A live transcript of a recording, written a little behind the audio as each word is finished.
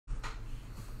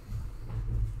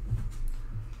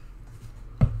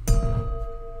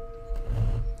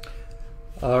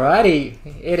Alrighty,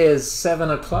 it is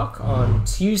 7 o'clock on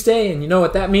Tuesday, and you know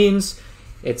what that means.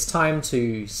 It's time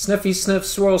to sniffy sniff,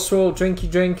 swirl swirl, drinky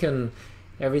drink, and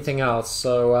everything else.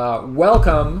 So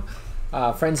welcome,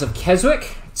 friends of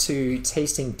Keswick, to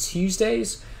Tasting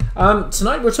Tuesdays.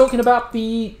 Tonight we're talking about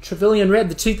the Trevillian Red,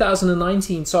 the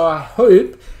 2019. So I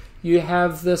hope you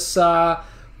have this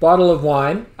bottle of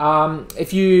wine.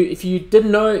 If you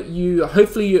didn't know,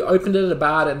 hopefully you opened it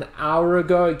about an hour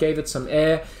ago, gave it some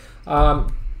air.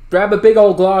 Grab a big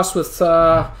old glass with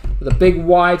a big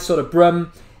wide sort of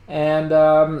brim, and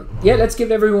yeah, let's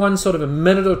give everyone sort of a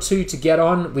minute or two to get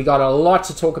on. We got a lot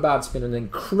to talk about. It's been an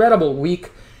incredible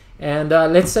week, and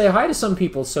let's say hi to some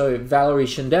people. So Valerie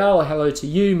Shindell, hello to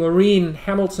you. Maureen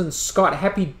Hamilton Scott,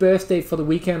 happy birthday for the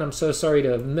weekend. I'm so sorry to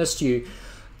have missed you.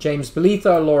 James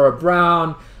Belitho, Laura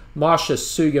Brown, Marsha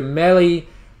Sugamelli.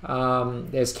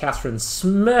 There's Catherine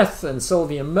Smith and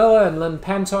Sylvia Miller and Lynn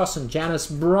Pantos and Janice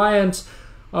Bryant.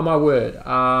 Oh my word.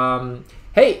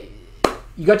 Hey,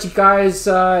 you got you guys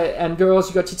and girls,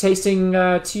 you got your Tasting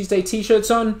Tuesday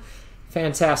t-shirts on?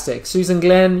 Fantastic. Susan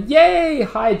Glenn, yay!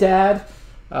 Hi Dad.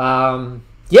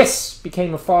 Yes,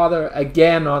 became a father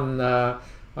again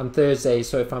on Thursday.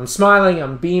 So if I'm smiling,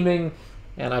 I'm beaming,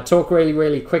 and I talk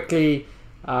really quickly,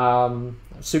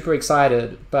 super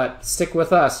excited, but stick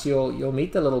with us. You'll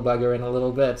meet the little bugger in a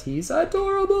little bit. He's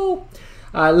adorable.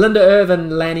 Linda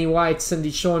Irvin, Lanny White,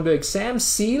 Cindy Schoenberg, Sam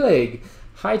Seelig.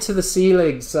 Hi to the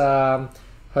Seeligs.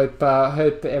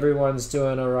 Hope everyone's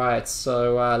doing all right.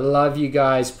 So love you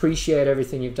guys. Appreciate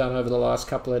everything you've done over the last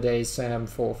couple of days, Sam,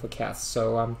 for Kath.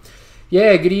 So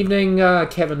yeah, good evening,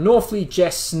 Kevin Northley,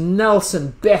 Jess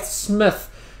Nelson, Beth Smith.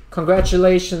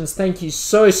 Congratulations. Thank you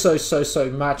so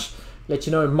much. Let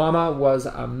you know Mama was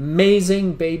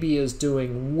amazing. Baby is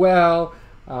doing well.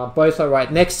 Both are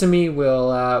right next to me.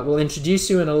 We'll introduce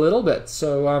you in a little bit.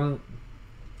 So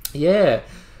yeah,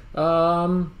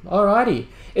 alrighty.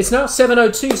 It's now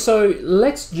 7:02, so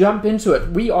let's jump into it.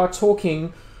 We are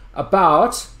talking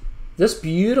about this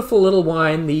beautiful little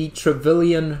wine, the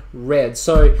Trevillian Red.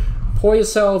 So pour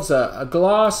yourselves a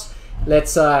glass.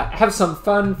 Let's have some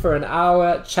fun for an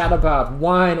hour, chat about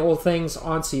wine, all things,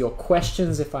 answer your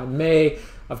questions if I may.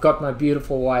 I've got my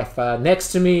beautiful wife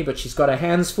next to me, but she's got her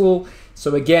hands full.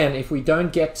 So again, if we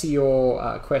don't get to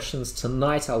your questions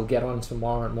tonight, I'll get on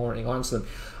tomorrow morning, answer them.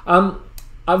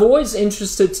 I'm always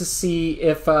interested to see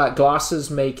if glasses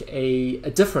make a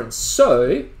difference.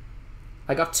 So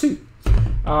I got two.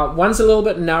 One's a little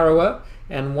bit narrower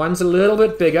and one's a little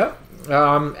bit bigger.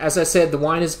 As I said, the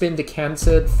wine has been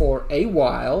decanted for a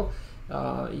while.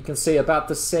 You can see about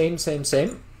the same.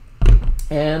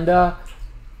 And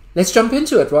let's jump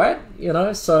into it, right? You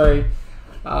know, so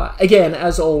again,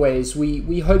 as always,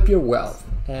 we hope you're well,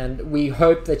 and we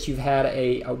hope that you've had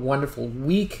a wonderful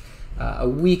week, a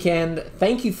weekend.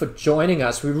 Thank you for joining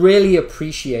us. We really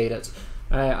appreciate it.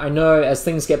 I know as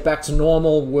things get back to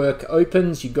normal, work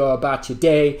opens, you go about your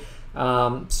day.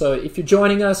 So if you're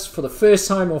joining us for the first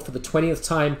time or for the 20th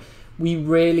time, we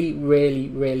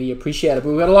really appreciate it. But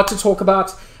we've got a lot to talk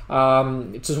about.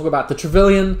 The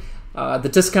Trevillian, the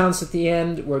discounts at the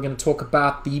end. We're going to talk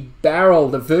about the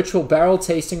virtual barrel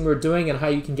tasting we're doing, and how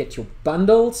you can get your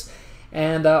bundles,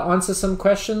 and answer some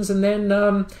questions. And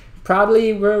then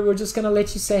proudly, we're just going to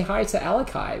let you say hi to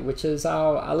Alakai, which is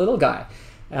our little guy.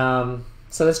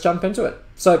 So let's jump into it.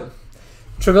 So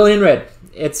Trevillian Red,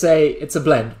 it's a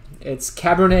blend. It's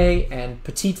Cabernet and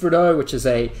Petit Verdot, which is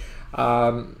I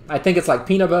think it's like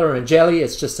peanut butter and jelly.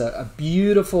 It's just a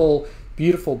beautiful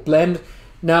blend.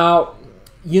 Now,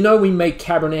 you know, we make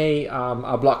Cabernet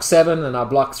our Block 7 and our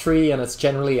Block 3, and it's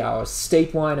generally our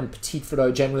state wine, and Petit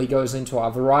Verdot generally goes into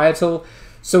our varietal.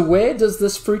 So where does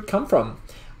this fruit come from?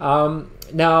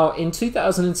 Now, in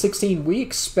 2016, we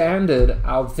expanded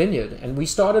our vineyard, and we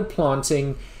started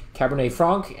planting Cabernet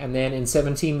Franc, and then in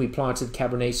 17 we planted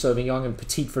Cabernet Sauvignon and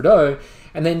Petit Verdot,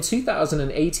 and then in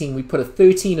 2018 we put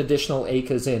 13 additional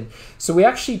acres in. So we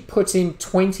actually put in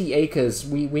 20 acres.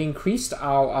 We increased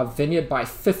our vineyard by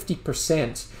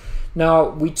 50%. Now,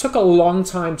 we took a long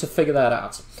time to figure that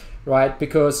out, right?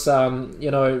 Because you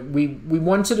know, we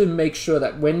wanted to make sure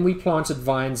that when we planted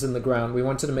vines in the ground, we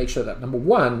wanted to make sure that, number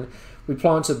one, we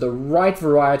planted the right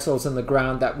varietals in the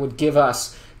ground that would give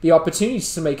us the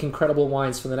opportunities to make incredible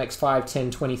wines for the next 5,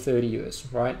 10, 20, 30 years,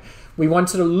 right? We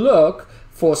wanted to look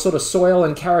for sort of soil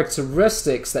and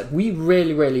characteristics that we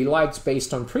really liked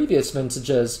based on previous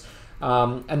vintages,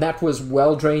 and that was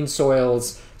well-drained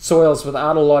soils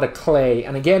without a lot of clay.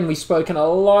 And again, we've spoken a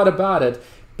lot about it,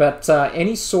 but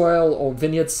any soil or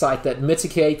vineyard site that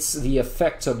mitigates the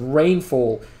effect of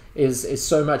rainfall is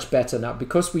so much better. Now,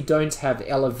 because we don't have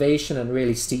elevation and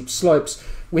really steep slopes,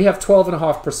 we have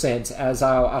 12.5% as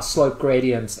our slope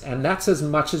gradient, and that's as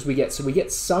much as we get. So we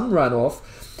get some runoff,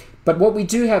 but what we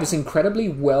do have is incredibly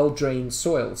well-drained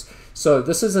soils. So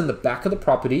this is in the back of the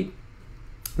property.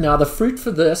 Now the fruit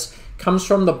for this comes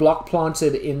from the block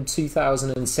planted in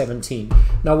 2017.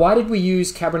 Now why did we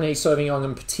use Cabernet Sauvignon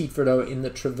and Petit Verdot in the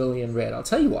Trevillian Red? I'll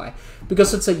tell you why.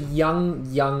 Because it's a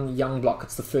young block.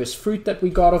 It's the first fruit that we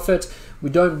got off it. We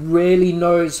don't really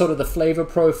know sort of the flavor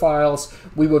profiles.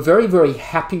 We were very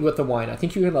happy with the wine. I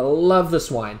think you're going to love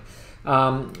this wine.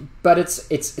 But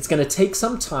it's going to take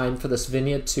some time for this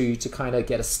vineyard to kind of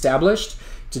get established,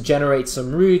 to generate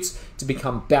some roots, to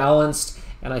become balanced.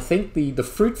 And I think the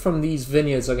fruit from these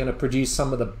vineyards are going to produce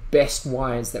some of the best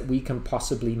wines that we can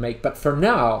possibly make. But for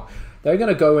now, they're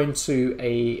going to go into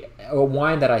a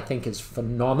wine that I think is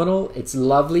phenomenal. It's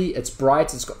lovely, it's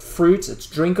bright, it's got fruit, it's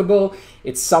drinkable,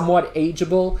 it's somewhat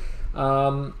ageable.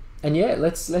 And yeah,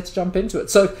 let's jump into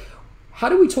it. So how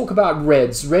do we talk about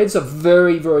reds? Reds are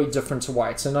very different to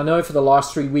whites. And I know for the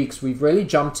last 3 weeks, we've really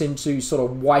jumped into sort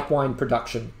of white wine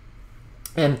production.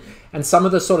 And some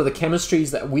of the sort of the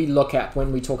chemistries that we look at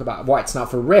when we talk about whites. Now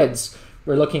for reds,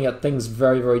 we're looking at things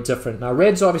very different. Now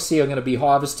reds obviously are going to be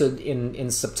harvested in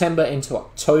September into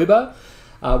October.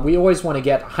 We always want to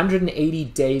get 180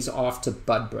 days after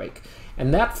bud break.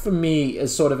 And that for me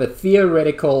is sort of a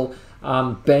theoretical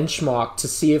benchmark to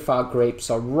see if our grapes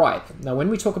are ripe. Now when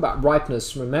we talk about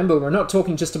ripeness, remember we're not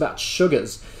talking just about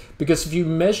sugars. Because if you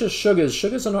measure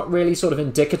sugars are not really sort of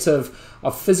indicative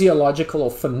of physiological or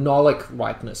phenolic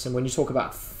ripeness. And when you talk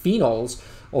about phenols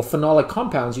or phenolic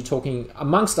compounds, you're talking,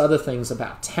 amongst other things,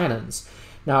 about tannins.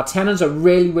 Now, tannins are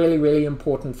really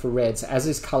important for reds, as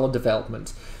is color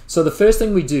development. So the first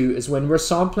thing we do is when we're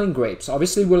sampling grapes,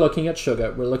 obviously we're looking at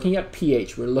sugar, we're looking at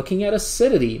pH, we're looking at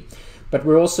acidity, but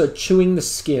we're also chewing the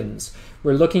skins.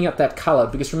 We're looking at that color,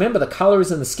 because remember, the color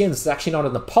is in the skins, it's actually not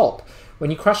in the pulp. When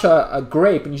you crush a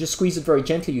grape and you just squeeze it very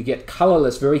gently, you get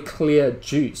colorless, very clear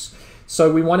juice.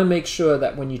 So we want to make sure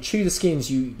that when you chew the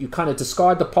skins, you kind of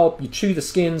discard the pulp, you chew the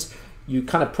skins, you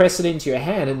kind of press it into your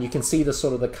hand, and you can see the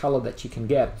sort of the color that you can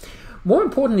get. More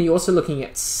importantly, you're also looking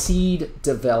at seed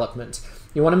development.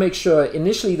 You want to make sure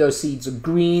initially those seeds are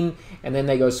green, and then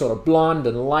they go sort of blonde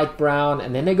and light brown,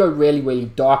 and then they go really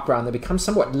dark brown. They become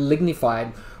somewhat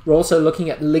lignified. We're also looking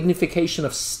at lignification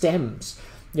of stems.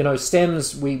 You know,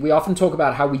 stems, we often talk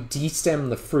about how we destem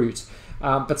the fruit,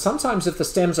 but sometimes if the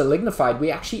stems are lignified, we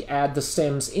actually add the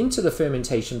stems into the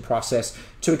fermentation process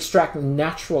to extract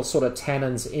natural sort of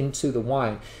tannins into the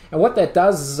wine. And what that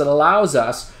does is it allows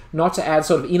us not to add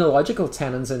sort of enological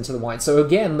tannins into the wine. So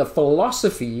again, the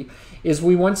philosophy is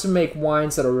we want to make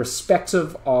wines that are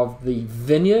respective of the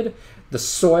vineyard, the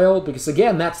soil, because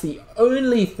again, that's the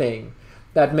only thing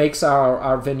that makes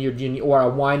our vineyard unique, or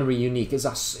our winery unique, is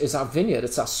our vineyard.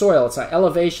 It's our soil, it's our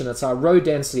elevation, it's our row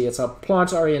density, it's our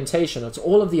plant orientation, it's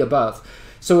all of the above.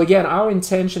 So again, our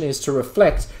intention is to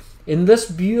reflect in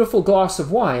this beautiful glass of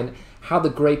wine how the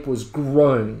grape was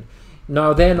grown.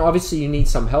 Now then, obviously you need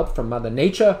some help from Mother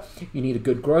Nature. You need a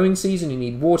good growing season, you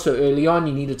need water early on,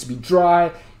 you need it to be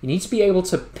dry, you need to be able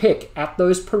to pick at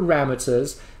those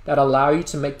parameters that allow you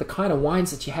to make the kind of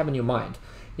wines that you have in your mind.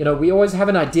 You know, we always have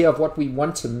an idea of what we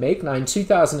want to make. Now in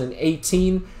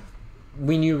 2018,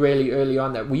 we knew really early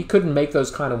on that we couldn't make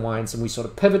those kind of wines, and we sort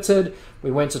of pivoted.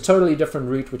 We went a totally different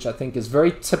route, which I think is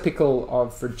very typical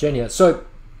of Virginia. So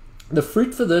the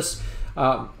fruit for this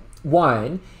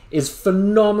wine is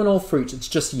phenomenal fruit. It's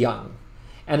just young,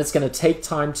 and it's going to take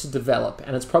time to develop,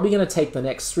 and it's probably going to take the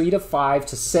next 3 to 5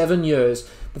 to 7 years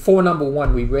before, number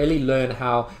one, we really learn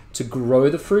how to grow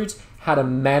the fruit, how to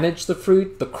manage the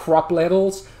fruit, the crop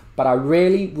levels. But I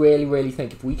really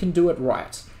think if we can do it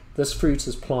right, this fruit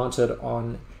is planted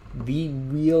on the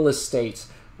real estate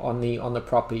on the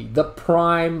property, the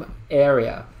prime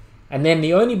area. And then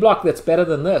the only block that's better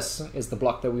than this is the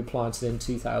block that we planted in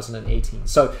 2018.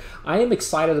 So I am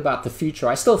excited about the future.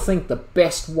 I still think the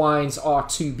best wines are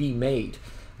to be made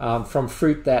from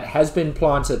fruit that has been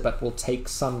planted but will take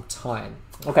some time.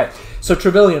 Okay, so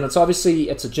Trevillian,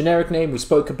 it's a generic name. We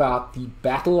spoke about the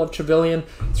Battle of Trevillian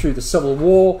through the Civil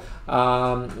War,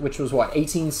 which was what,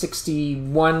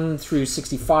 1861 through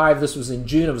 65. This was in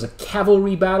June. It was a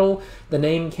cavalry battle. The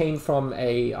name came from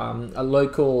a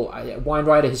local wine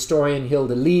writer, historian,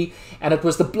 Hilda Lee, and it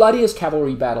was the bloodiest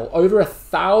cavalry battle. Over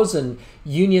 1,000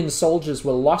 Union soldiers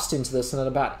were lost into this, and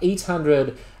about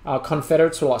 800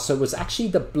 Confederates were lost. So it was actually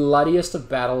the bloodiest of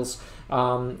battles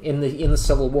in the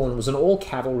Civil War, and it was an all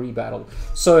cavalry battle.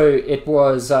 So it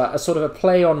was a sort of a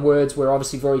play on words. We're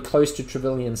obviously very close to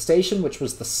Trevillian Station, which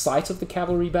was the site of the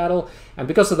cavalry battle, and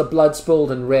because of the blood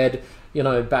spilled and red, you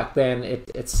know, back then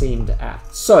it seemed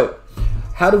apt. So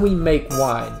how do we make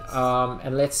wine?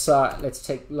 And let's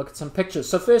take a look at some pictures.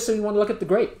 So firstly, we want to look at the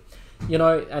grape. You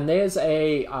know, and there's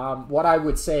a what I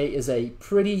would say is a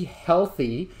pretty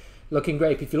healthy looking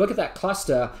grape. If you look at that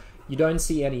cluster, you don't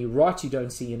see any rot, you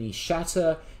don't see any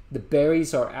shatter. The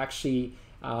berries are actually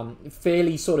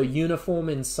fairly sort of uniform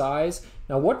in size.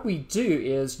 Now what we do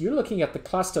is you're looking at the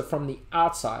cluster from the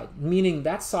outside, meaning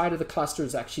that side of the cluster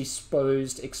is actually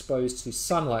exposed to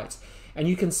sunlight. And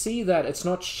you can see that it's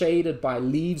not shaded by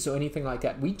leaves or anything like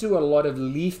that. We do a lot of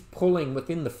leaf pulling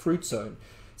within the fruit zone.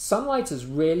 Sunlight is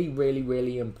really, really,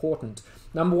 really important.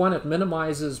 Number one, it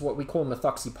minimizes what we call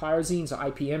methoxypyrazines, or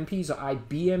IPMPs, or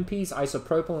IBMPs,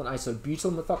 isopropyl and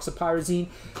isobutyl methoxypyrazine,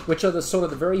 which are the sort of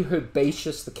the very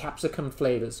herbaceous, the capsicum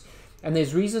flavors. And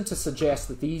there's reason to suggest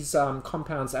that these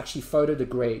compounds actually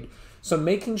photodegrade. So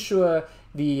making sure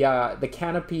the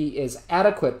canopy is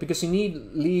adequate, because you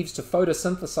need leaves to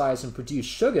photosynthesize and produce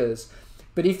sugars.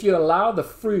 But if you allow the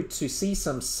fruit to see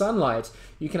some sunlight,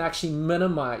 you can actually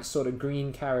minimize sort of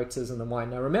green characters in the wine.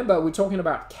 Now remember, we're talking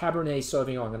about Cabernet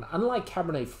Sauvignon, and unlike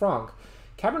Cabernet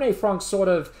Franc sort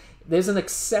of, there's an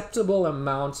acceptable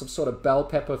amount of sort of bell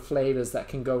pepper flavors that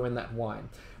can go in that wine,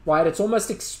 right? It's almost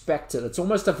expected. It's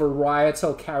almost a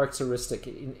varietal characteristic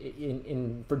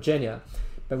in Virginia.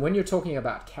 But when you're talking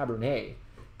about Cabernet,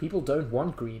 people don't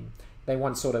want green. They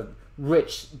want sort of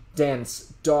rich,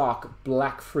 dense, dark,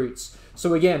 black fruits.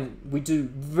 So again, we do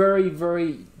very,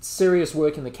 very serious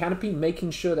work in the canopy,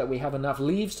 making sure that we have enough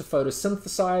leaves to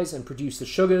photosynthesize and produce the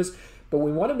sugars. But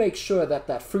we want to make sure that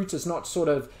that fruit is not sort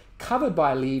of covered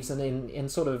by leaves and in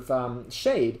sort of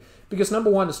shade. Because number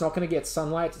one, it's not going to get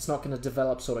sunlight. It's not going to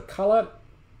develop sort of color.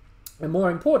 And more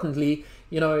importantly,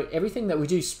 you know, everything that we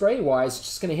do spray-wise is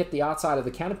just going to hit the outside of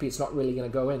the canopy. It's not really going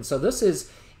to go in. So this is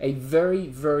a very,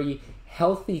 very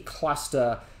healthy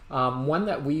cluster, one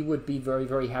that we would be very,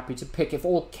 very happy to pick if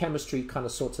all chemistry kind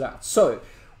of sorts it out. So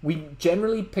we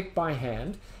generally pick by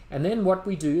hand, and then what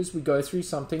we do is we go through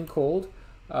something called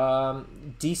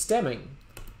de-stemming.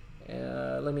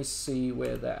 Let me see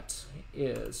where that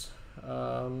is.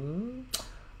 I'm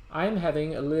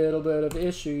having a little bit of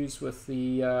issues with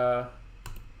the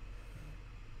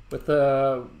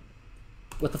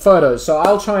photos, so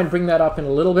I'll try and bring that up in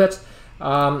a little bit.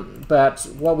 But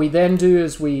what we then do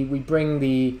is we bring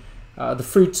the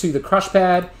fruit to the crush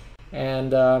pad,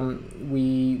 and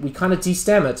we kind of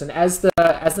de-stem it. And as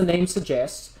the name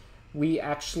suggests, we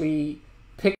actually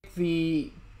pick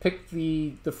the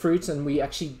fruit and we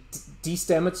actually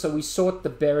de-stem it. So we sort the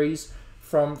berries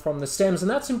from the stems, and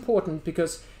that's important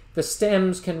because the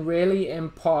stems can really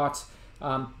impart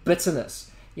bitterness.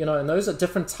 You know, and those are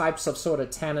different types of sort of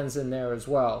tannins in there as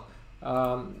well.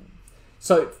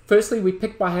 So firstly, we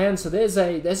pick by hand. So there's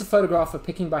a photograph of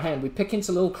picking by hand. We pick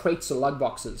into little crates or lug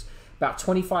boxes, about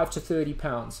 25 to 30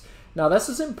 pounds. Now this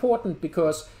is important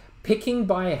because picking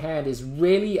by hand is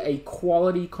really a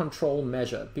quality control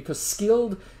measure, because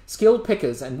skilled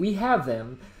pickers, and we have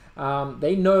them,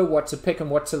 they know what to pick and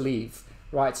what to leave,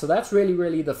 right? So that's really,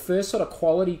 really the first sort of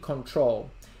quality control.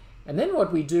 And then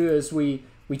what we do is we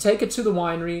take it to the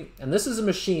winery, and this is a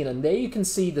machine, and there you can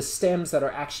see the stems that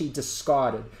are actually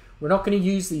discarded. We're not going to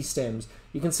use these stems.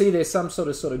 You can see there's some sort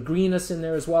of greenness in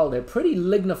there as well. They're pretty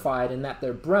lignified in that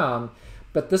they're brown,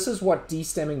 but this is what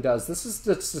de-stemming does. This is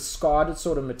the discarded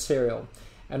sort of material.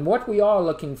 And what we are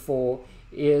looking for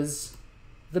is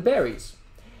the berries.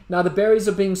 Now the berries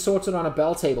are being sorted on a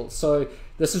bell table. So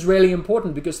this is really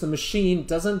important because the machine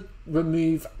doesn't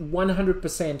remove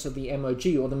 100% of the MOG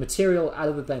or the material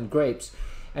other than grapes.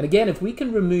 And again, if we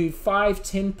can remove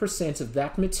 5–10% of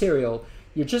that material,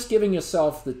 you're just giving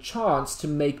yourself the chance to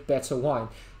make better wine.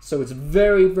 So it's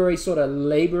very, very sort of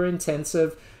labor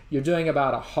intensive. You're doing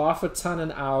about ½ a ton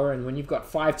an hour, and when you've got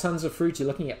 5 tons of fruit, you're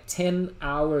looking at 10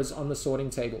 hours on the sorting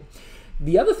table.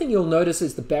 The other thing you'll notice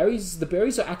is the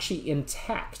berries are actually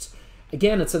intact.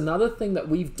 Again, it's another thing that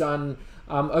we've done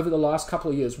over the last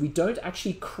couple of years. We don't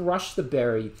actually crush the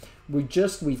berry.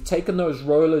 We've taken those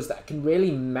rollers that can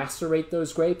really macerate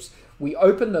those grapes. We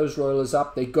open those rollers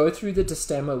up, they go through the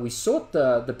destemmer, we sort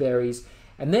the berries,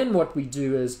 and then what we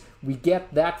do is we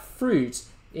get that fruit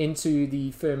into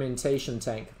the fermentation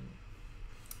tank.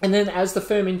 And then as the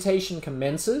fermentation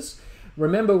commences,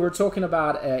 remember we're talking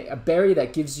about a berry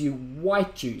that gives you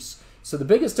white juice. So the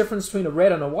biggest difference between a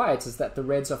red and a white is that the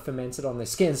reds are fermented on their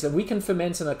skins, and we can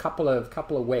ferment in a couple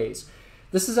of ways.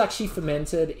 This is actually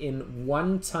fermented in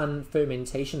 1-ton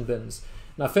fermentation bins.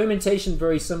 Now fermentation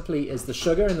very simply is the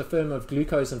sugar in the form of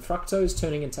glucose and fructose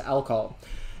turning into alcohol.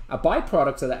 A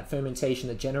byproduct of that fermentation,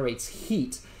 it generates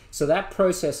heat. So that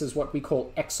process is what we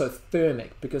call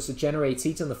exothermic, because it generates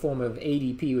heat in the form of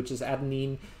ADP, which is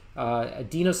adenine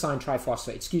adenosine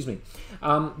triphosphate, excuse me.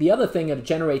 The other thing it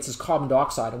generates is carbon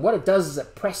dioxide, and what it does is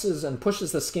it presses and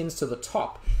pushes the skins to the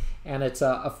top, and it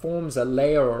forms a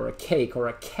layer or a cake or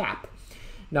a cap.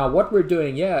 Now what we're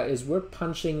doing here is we're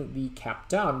punching the cap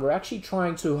down. We're actually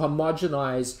trying to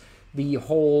homogenize the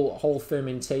whole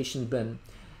fermentation bin.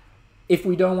 If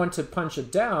we don't want to punch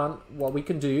it down, what we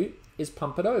can do is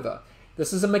pump it over.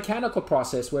 This is a mechanical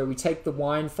process where we take the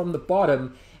wine from the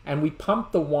bottom and we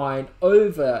pump the wine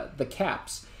over the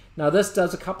caps. Now this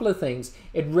does a couple of things.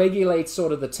 It regulates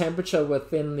sort of the temperature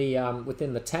within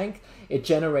the tank. It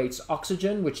generates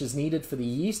oxygen, which is needed for the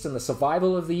yeast and the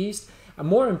survival of the yeast. And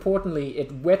more importantly,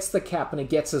 it wets the cap and it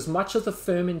gets as much of the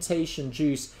fermentation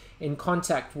juice in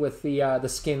contact with the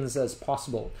skins as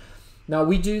possible. Now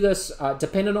we do this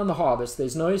dependent on the harvest.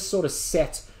 There's no sort of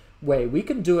set way. We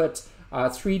can do it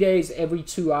 3 days every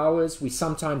 2 hours. We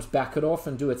sometimes back it off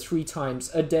and do it 3 times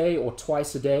a day or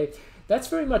twice a day. That's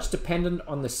very much dependent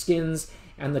on the skins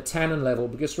and the tannin level,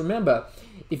 because remember,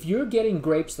 if you're getting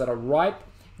grapes that are ripe,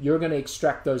 you're going to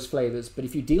extract those flavors. But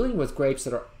if you're dealing with grapes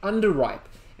that are underripe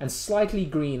and slightly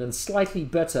green and slightly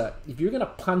bitter, if you're going to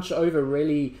punch over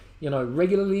really,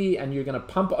 regularly, and you're going to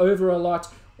pump over a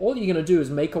lot, all you're going to do is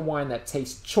make a wine that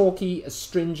tastes chalky,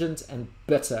 astringent, and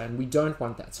bitter, and we don't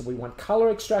want that. So we want color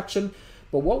extraction,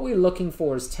 but what we're looking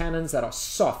for is tannins that are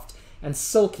soft and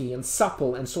silky and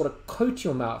supple and sort of coat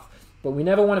your mouth, but we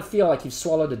never want to feel like you've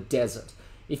swallowed a desert.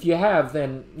 If you have,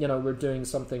 then, we're doing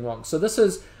something wrong. So this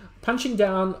is punching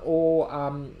down or,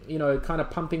 kind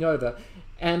of pumping over.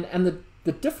 And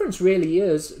the difference really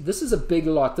is, this is a big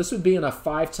lot. This would be in a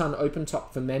 5-ton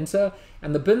open-top fermenter,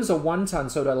 and the bins are 1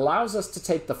 ton, so it allows us to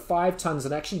take the 5 tons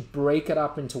and actually break it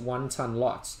up into 1-ton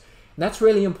lots. And that's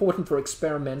really important for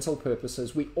experimental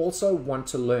purposes. We also want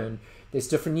to learn. There's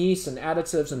different yeasts and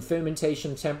additives and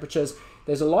fermentation temperatures.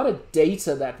 There's a lot of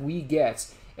data that we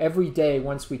get every day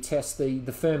once we test the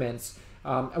ferments.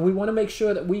 And we want to make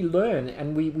sure that we learn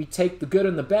and we take the good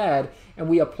and the bad and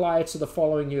we apply it to the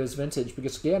following year's vintage.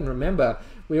 Because again, remember,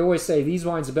 we always say these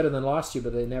wines are better than last year,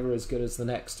 but they're never as good as the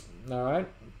next. All right.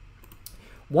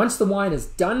 Once the wine is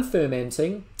done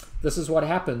fermenting, this is what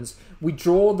happens. We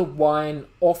draw the wine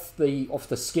off the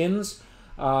skins.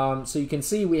 So you can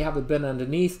see we have a bin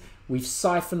underneath. We've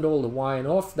siphoned all the wine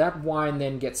off. That wine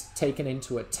then gets taken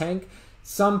into a tank.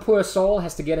 Some poor soul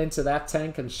has to get into that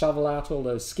tank and shovel out all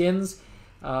those skins.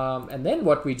 And then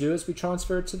what we do is we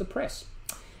transfer it to the press.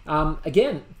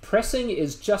 Again, pressing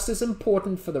is just as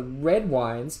important for the red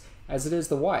wines as it is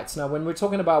the whites. Now, when we're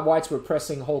talking about whites, we're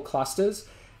pressing whole clusters.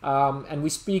 And we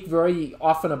speak very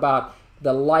often about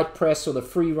the light press or the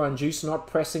free run juice, not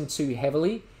pressing too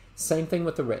heavily. Same thing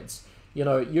with the reds.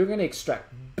 You're going to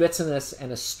extract bitterness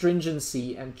and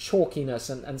astringency and chalkiness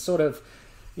and sort of,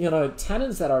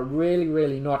 tannins that are really,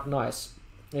 really not nice.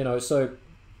 So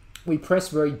we press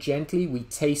very gently, we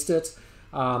taste it.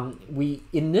 We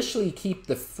initially keep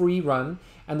the free run,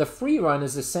 and the free run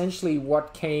is essentially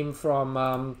what came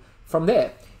from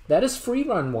there. That is free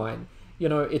run wine.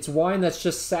 It's wine that's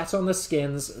just sat on the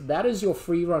skins. That is your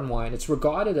free run wine. It's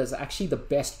regarded as actually the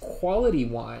best quality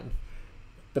wine.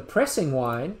 The pressing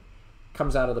wine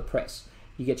comes out of the press.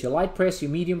 You get your light press, your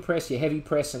medium press, your heavy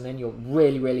press, and then your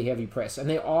really, really heavy press. And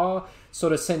there are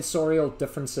sort of sensorial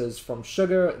differences from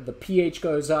sugar. The pH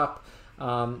goes up,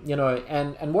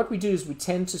 and what we do is we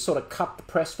tend to sort of cut the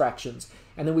press fractions,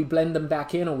 and then we blend them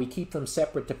back in, or we keep them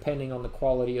separate depending on the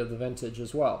quality of the vintage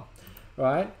as well,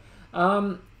 right?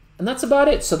 And that's about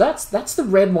it. So that's the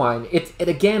red wine. It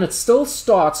again, it still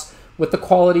starts with the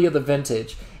quality of the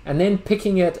vintage, and then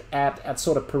picking it at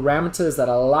sort of parameters that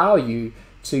allow you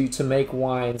to make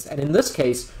wines. And in this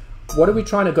case, what are we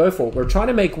trying to go for? We're trying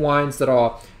to make wines that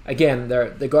are, again,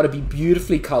 they've got to be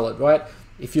beautifully colored, right?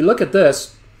 If you look at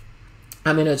this,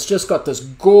 I mean, it's just got this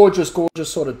gorgeous,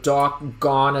 gorgeous sort of dark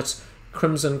garnet,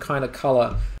 crimson kind of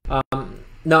color.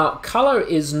 Now, color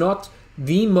is not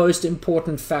the most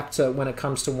important factor when it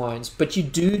comes to wines, but you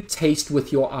do taste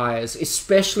with your eyes,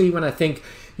 especially when I think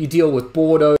you deal with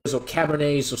Bordeaux or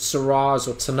Cabernets or Syrahs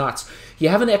or Tannats. You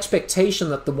have an expectation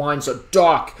that the wines are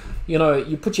dark.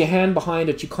 You put your hand behind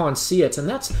it, you can't see it, and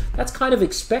that's kind of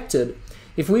expected.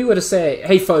 If we were to say,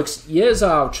 hey folks, here's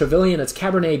our Trevillian, it's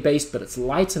Cabernet based, but it's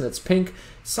light and it's pink,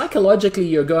 psychologically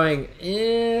you're going,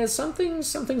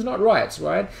 something's not right?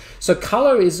 So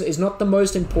color is not the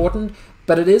most important,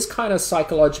 but it is kind of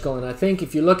psychological. And I think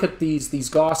if you look at these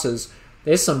glasses,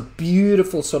 there's some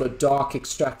beautiful sort of dark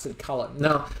extracted color.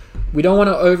 Now, we don't want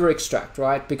to over extract,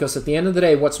 right? Because at the end of the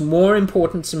day, what's more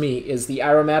important to me is the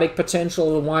aromatic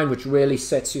potential of the wine, which really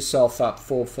sets yourself up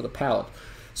for the palate.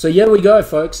 So here we go,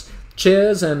 folks.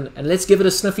 Cheers, and let's give it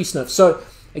a sniffy sniff. So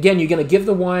Again, you're going to give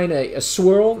the wine a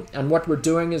swirl, and what we're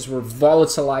doing is we're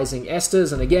volatilizing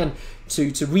esters. And again,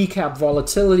 to recap,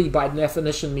 volatility by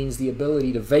definition means the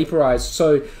ability to vaporize.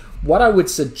 So what I would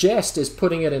suggest is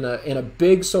putting it in a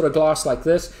big sort of glass like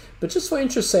this, but just for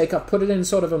interest's sake, I put it in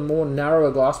sort of a more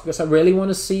narrower glass because I really want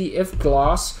to see if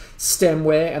glass,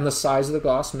 stemware, and the size of the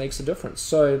glass makes a difference.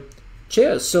 So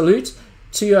cheers, salute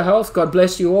to your health. God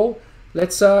bless you all.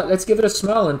 Let's give it a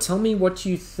smell and tell me what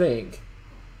you think.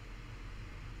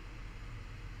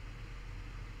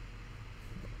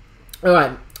 All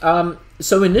right,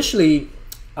 so initially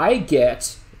I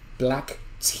get black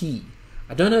tea.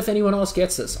 I don't know if anyone else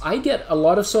gets this. I get a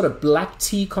lot of sort of black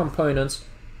tea components,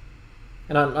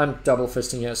 and I'm double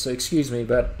fisting here, so excuse me,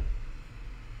 but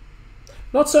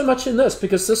not so much in this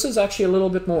because this is actually a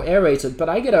little bit more aerated, but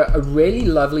I get a really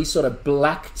lovely sort of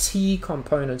black tea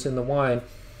component in the wine.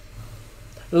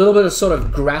 A little bit of sort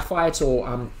of graphite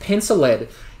or pencil lead.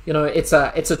 You know, it's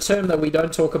a term that we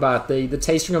don't talk about. The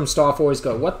tasting room staff always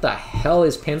go, what the hell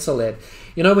is pencil lead?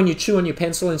 You know when you chew on your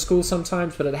pencil in school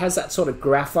sometimes, but it has that sort of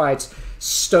graphite,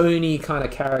 stony kind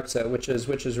of character, which is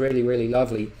really, really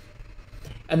lovely.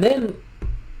 And then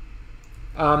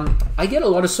I get a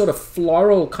lot of sort of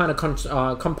floral kind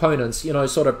of components, you know,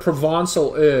 sort of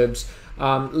Provençal herbs,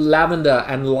 lavender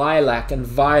and lilac and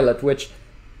violet, which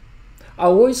I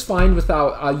always find with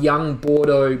our young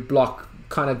Bordeaux block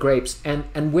kind of grapes,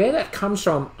 and where that comes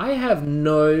from I have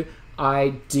no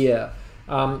idea,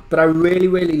 but I really,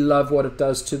 really love what it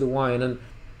does to the wine. And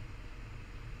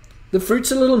the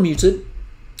fruit's a little muted,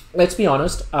 let's be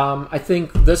honest. I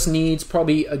think this needs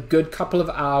probably a good couple of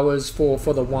hours for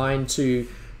the wine to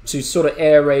sort of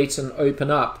aerate and open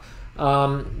up,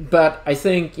 but I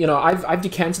think, you know, I've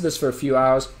decanted this for a few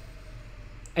hours,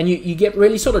 and you get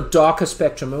really sort of darker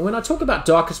spectrum. And when I talk about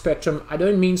darker spectrum, I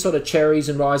don't mean sort of cherries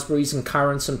and raspberries and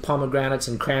currants and pomegranates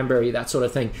and cranberry, that sort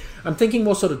of thing. I'm thinking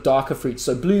more sort of darker fruits.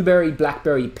 So blueberry,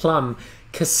 blackberry, plum,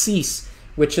 cassis,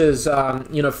 which is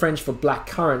you know, French for black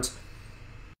currant.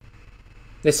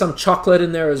 There's some chocolate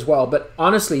in there as well. But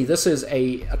honestly, this is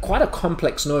quite a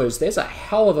complex nose. There's a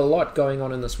hell of a lot going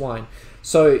on in this wine.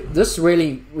 So this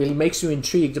really, really makes you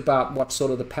intrigued about what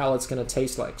sort of the palate's going to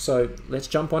taste like. So let's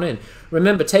jump on in.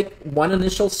 Remember, take one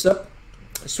initial sip,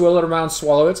 swirl it around,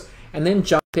 swallow it, and then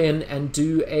jump in and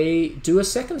do a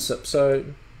second sip. So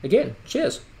again,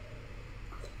 cheers.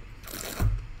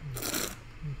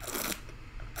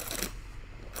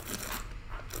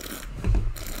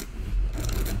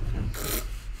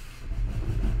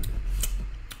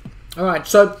 All right,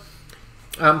 so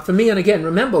for me, and again,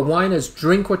 remember, wine is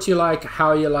drink what you like,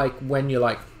 how you like, when you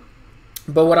like.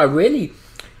 But what I really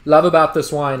love about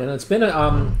this wine, and it's been,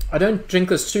 I don't drink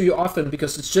this too often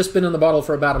because it's just been in the bottle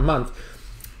for about a month,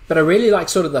 but I really like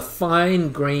sort of the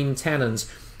fine grain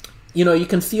tannins. You know, you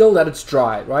can feel that it's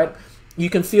dry, right? You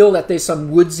can feel that there's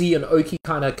some woodsy and oaky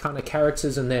kind of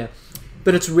characters in there,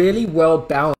 but it's really well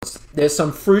balanced. There's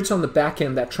some fruit on the back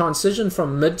end, that transition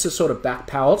from mid to sort of back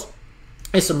palate.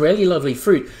 There's some really lovely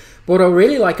fruit. But what I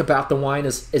really like about the wine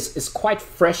is quite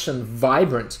fresh and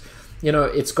vibrant. You know,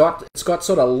 it's got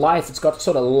sort of life, it's got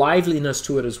sort of liveliness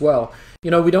to it as well.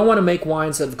 You know, we don't want to make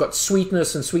wines that have got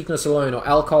sweetness and sweetness alone, or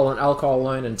alcohol and alcohol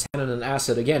alone, and tannin and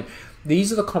acid. Again,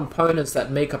 these are the components that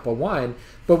make up a wine.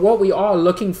 But what we are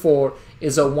looking for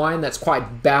is a wine that's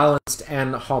quite balanced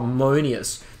and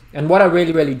harmonious. And what I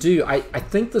really, really do, I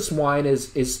think this wine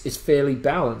is fairly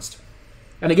balanced.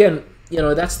 And again, you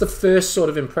know, that's the first sort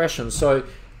of impression. So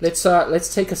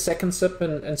let's take a second sip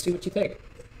and see what you think.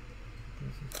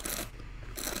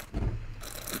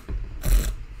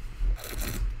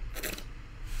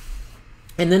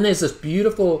 And then there's this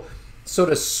beautiful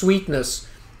sort of sweetness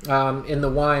in the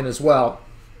wine as well.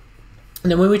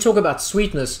 And then when we talk about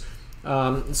sweetness,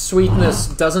 sweetness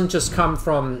doesn't just come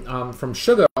from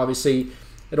sugar, obviously.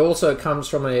 It also comes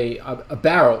from a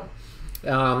barrel.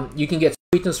 You can get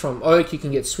sweetness from oak, you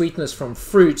can get sweetness from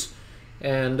fruit,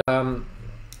 and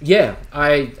yeah,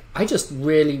 I just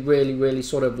really, really, really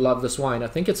sort of love this wine. I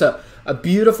think it's a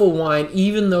beautiful wine,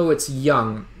 even though it's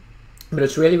young, but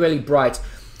it's really, really bright.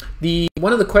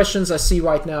 One of the questions I see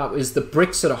right now is the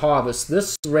bricks at harvest.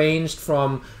 This ranged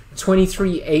from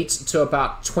 23.8 to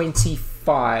about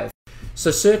 25,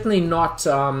 so certainly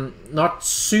not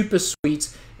super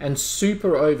sweet and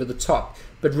super over the top,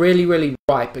 but really, really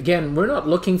ripe. Again, we're not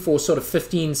looking for sort of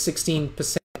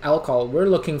 15-16% alcohol. We're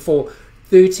looking for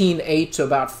 13.8 to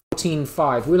about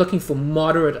 14.5. We're looking for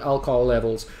moderate alcohol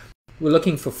levels. We're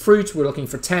looking for fruit. We're looking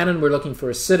for tannin. We're looking for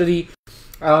acidity.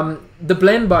 The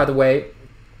blend, by the way,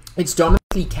 it's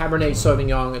dominantly Cabernet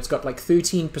Sauvignon. It's got like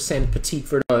 13% Petit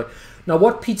Verdot. Now,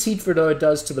 what Petit Verdot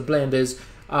does to the blend is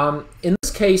In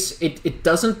this case, it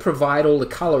doesn't provide all the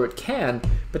color it can,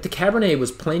 but the Cabernet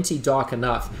was plenty dark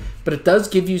enough. But it does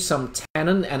give you some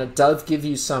tannin, and it does give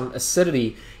you some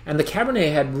acidity. And the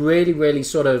Cabernet had really, really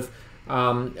sort of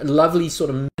lovely sort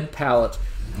of mid-palate.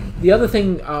 The other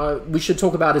thing we should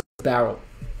talk about is the barrel.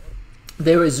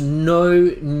 There is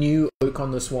no new oak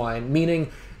on this wine,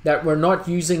 meaning that we're not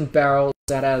using barrels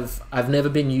that have never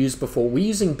been used before. We're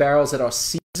using barrels that are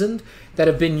seasoned, that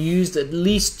have been used at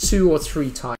least 2 or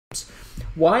 3 times.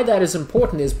 Why that is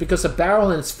important is because a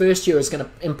barrel in its first year is going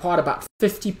to impart about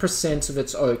 50% of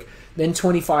its oak, then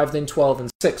 25, then 12,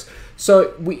 and 6.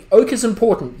 So oak is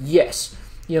important, yes.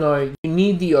 You know, you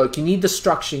need the oak, you need the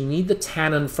structure, you need the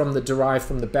tannin derived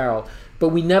from the barrel. But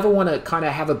we never want to kind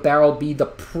of have a barrel be the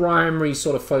primary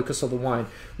sort of focus of the wine.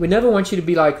 We never want you to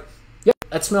be like, yep,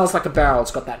 that smells like a barrel.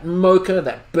 It's got that mocha,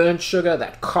 that burnt sugar,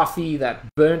 that coffee, that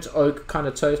burnt oak kind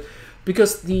of toast.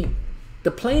 Because the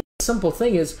plain simple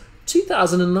thing is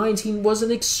 2019 was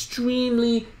an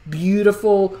extremely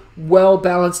beautiful,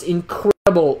 well-balanced,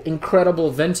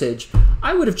 incredible vintage.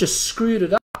 I would have just screwed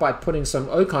it up by putting some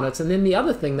oak on it. And then the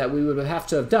other thing that we would have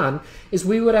to have done is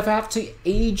we would have to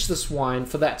age this wine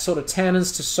for that sort of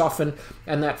tannins to soften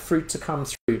and that fruit to come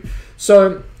through.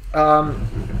 So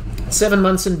 7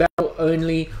 months in barrel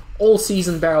only, all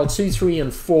season barrel 2, 3,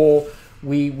 and 4.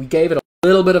 We gave it a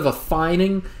little bit of a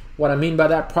fining. What I mean by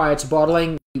that, prior to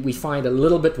bottling, we find a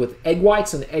little bit with egg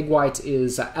whites, and egg white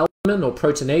is albumin or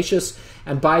proteinaceous,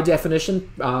 and by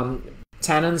definition,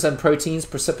 tannins and proteins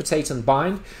precipitate and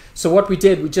bind. So what we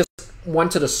did, we just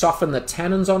wanted to soften the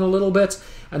tannins on a little bit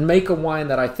and make a wine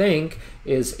that I think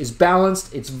is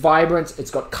balanced, it's vibrant, it's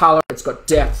got color, it's got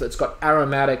depth, it's got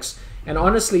aromatics, and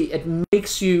honestly, it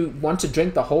makes you want to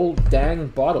drink the whole dang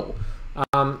bottle.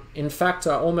 In fact,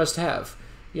 I almost have.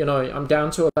 You know, I'm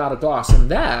down to about a glass, and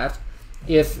that,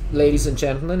 if, ladies and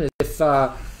gentlemen, if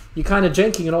you're kind of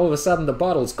drinking and all of a sudden the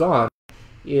bottle's gone,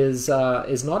 is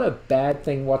not a bad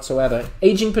thing whatsoever.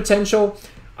 Aging potential,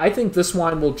 I think this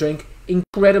wine will drink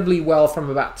incredibly well from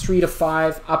about 3 to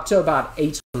 5 up to about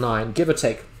 8 or 9, give or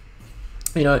take.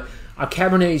 You know, our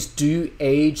Cabernets do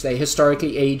age. They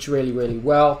historically age really, really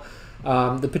well.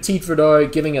 The Petit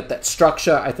Verdot, giving it that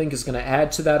structure, I think is going to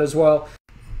add to that as well.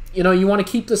 You know, you want to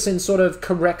keep this in sort of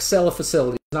correct cellar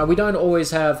facilities. Now, we don't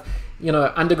always have, you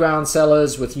know, underground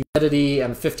cellars with humidity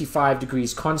and 55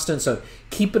 degrees constant, so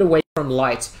keep it away from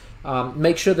light.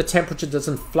 Make sure the temperature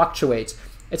doesn't fluctuate.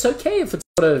 It's okay if it's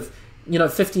sort of, you know,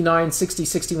 59, 60,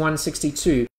 61,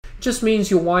 62. Just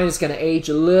means your wine is going to age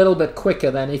a little bit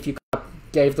quicker than if you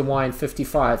gave the wine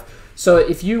 55. So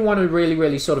if you want to really,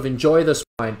 really sort of enjoy this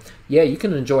wine, yeah, you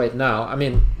can enjoy it now. I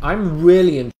mean, I'm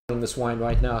really enjoying this wine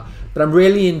right now, but I'm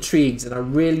really intrigued, and I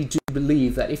really do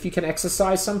believe that if you can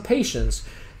exercise some patience,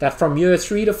 that from year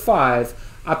 3 to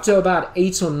 5 up to about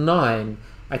 8 or 9,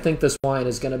 I think this wine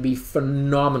is going to be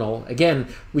phenomenal. Again,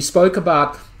 we spoke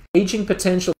about aging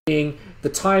potential being the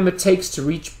time it takes to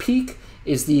reach peak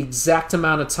is the exact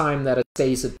amount of time that it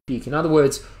stays at peak. In other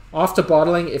words, after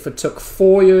bottling, if it took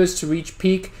 4 years to reach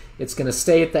peak, it's going to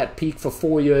stay at that peak for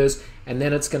 4 years, and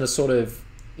then it's going to sort of,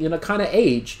 you know, kind of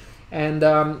age. And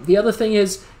the other thing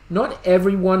is, not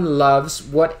everyone loves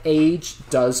what age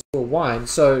does to a wine.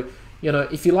 So, you know,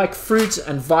 if you like fruit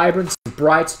and vibrant and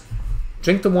bright,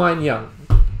 drink the wine young.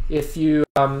 If you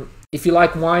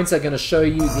like wines that are going to show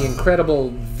you the incredible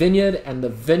vineyard and the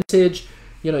vintage,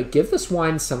 you know, give this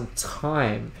wine some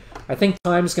time. I think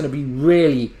time is going to be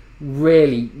really,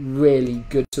 really, really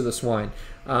good to this wine.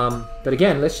 But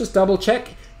again, let's just double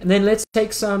check, and then let's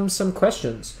take some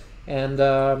questions. And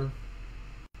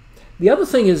the other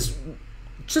thing is,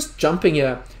 just jumping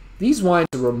here, these wines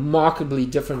are remarkably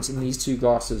different in these 2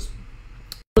 glasses.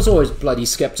 I was always bloody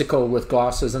skeptical with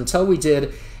glasses until we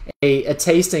did a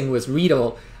tasting with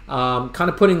Riedel, kind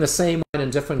of putting the same wine in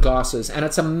different glasses, and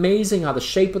it's amazing how the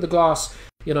shape of the glass,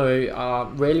 you know,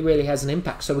 really, really has an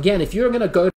impact. So again, if you're going to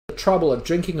go to the trouble of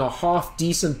drinking a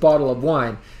half-decent bottle of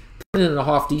wine, put it in a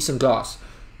half-decent glass.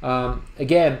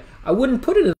 Again, I wouldn't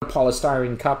put it in a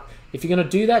polystyrene cup. If you're going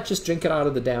to do that, just drink it out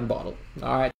of the damn bottle.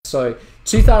 All right, so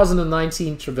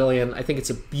 2019 Trevillian, I think it's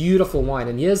a beautiful wine,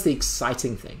 and here's the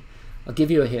exciting thing. I'll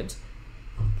give you a hint.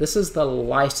 This is the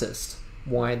lightest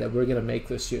wine that we're going to make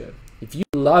this year. If you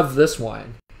love this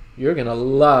wine, you're going to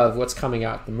love what's coming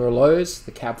out. The Merlots,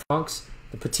 the Cab Francs,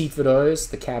 the Petit Verdots,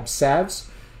 the Cab Sauves.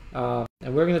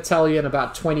 And we're going to tell you in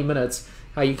about 20 minutes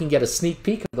how you can get a sneak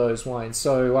peek of those wines.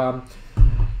 So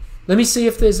let me see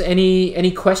if there's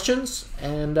any questions,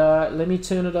 and let me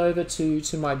turn it over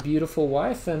to my beautiful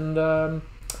wife. And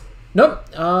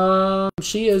nope,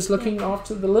 she is looking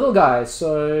after the little guy.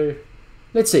 So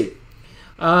let's see.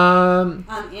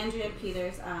 Andrea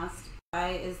Peters asked,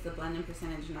 why is the blending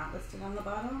percentage not listed on the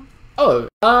bottle? Oh,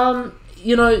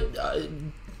 you know,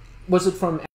 was it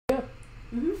from Andrea?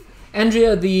 Mm-hmm.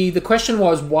 Andrea, the question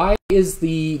was, why is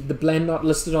the blend not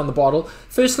listed on the bottle?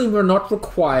 Firstly, we're not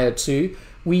required to.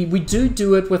 We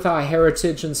do it with our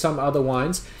Heritage and some other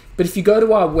wines. But if you go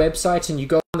to our website and you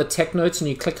go on the tech notes and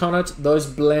you click on it, those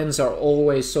blends are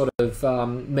always sort of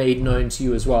made known to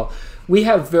you as well. We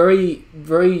have very,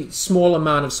 very small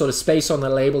amount of sort of space on the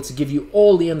label to give you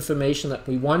all the information that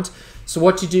we want. So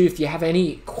what you do, if you have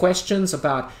any questions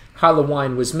about how the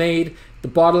wine was made, the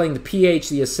bottling, the pH,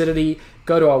 the acidity,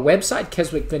 go to our website,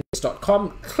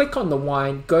 keswickvineyards.com, click on the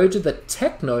wine, go to the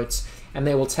tech notes, and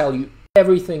they will tell you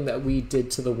everything that we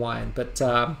did to the wine. But,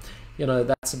 you know,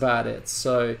 that's about it.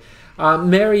 So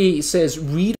Mary says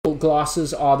Riedel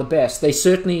glasses are the best. They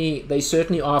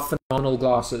certainly are phenomenal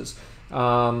glasses.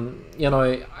 You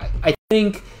know, I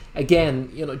think, again,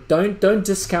 you know, don't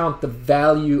discount the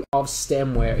value of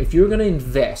stemware. If you're going to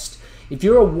invest, if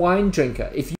you're a wine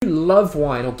drinker, if you love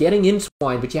wine or getting into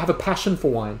wine, but you have a passion for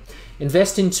wine,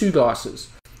 invest in 2 glasses.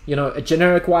 You know, a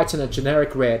generic white and a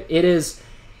generic red. It is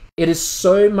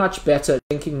so much better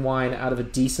drinking wine out of a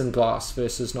decent glass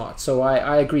versus not. So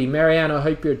I agree. Marianne, I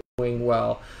hope you're doing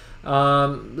well.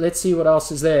 Let's see what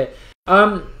else is there.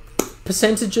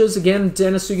 Percentages, again,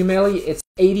 Dennis Ugameli, it's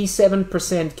 87%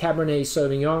 Cabernet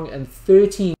Sauvignon and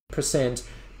 13%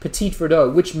 Petit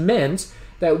Verdot, which meant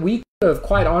that we could have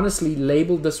quite honestly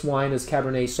labeled this wine as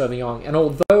Cabernet Sauvignon. And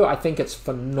although I think it's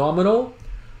phenomenal,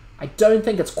 I don't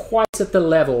think it's quite at the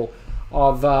level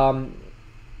of our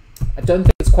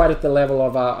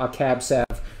Cab Sav.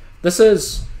 This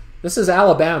is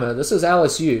Alabama. This is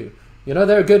LSU. You know,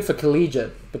 they're good for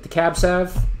collegiate, but the Cab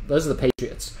Sav, those are the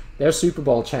Patriots. They're Super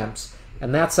Bowl champs,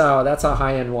 and that's our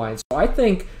high-end wine. So I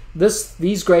think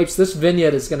these grapes, this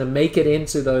vineyard is going to make it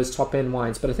into those top-end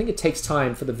wines, but I think it takes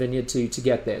time for the vineyard to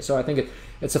get there. So I think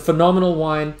it's a phenomenal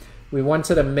wine. We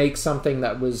wanted to make something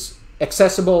that was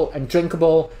accessible and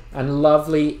drinkable and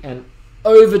lovely and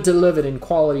over-delivered in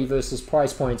quality versus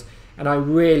price point. And I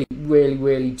really, really,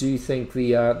 really do think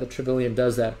the Trevillian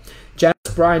does that.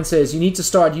 Janice Bryan says, you need to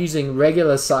start using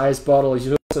regular size bottles.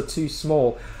 You're also too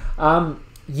small.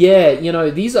 Yeah, you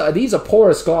know, these are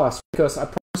porous glass, because I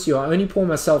promise you, I only pour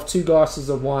myself 2 glasses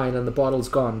of wine and the bottle's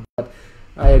gone. But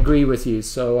I agree with you.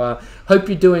 So hope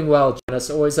you're doing well, Janice.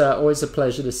 Always a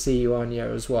pleasure to see you on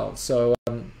here as well. So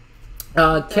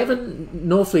Kevin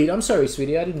Norfleet, I'm sorry,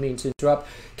 sweetie, I didn't mean to interrupt.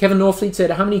 Kevin Norfleet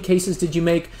said, how many cases did you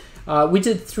make? We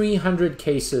did 300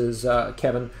 cases,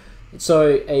 Kevin.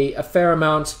 So a fair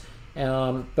amount.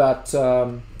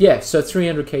 Yeah, so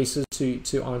 300 cases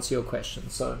to answer your question.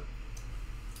 So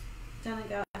Donna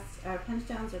Go asks, are punch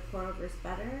downs or pour overs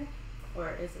better,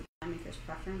 or is it the winemaker's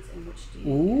preference, and which do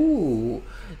you use?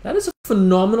 That is a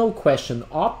phenomenal question.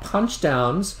 Are punch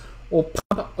downs or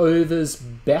pump overs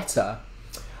better?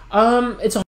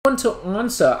 It's a hard one to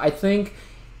answer. I think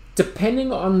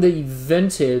depending on the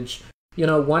vintage, you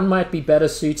know, one might be better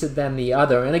suited than the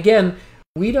other. And again,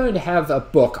 we don't have a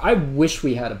book. I wish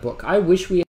we had a book. I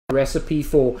wish we had a recipe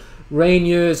for rain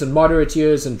years and moderate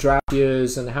years and drought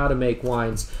years and how to make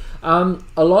wines. A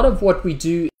lot of what we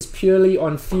do is purely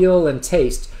on feel and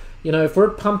taste. You know, if we're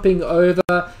pumping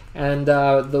over and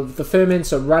the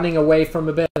ferments are running away from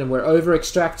a bit and we're over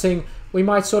extracting, we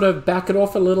might sort of back it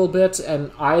off a little bit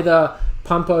and either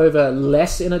pump over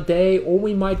less in a day, or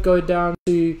we might go down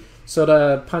to sort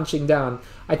of punching down.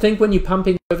 I think when you're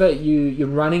pumping over, you're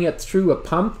running it through a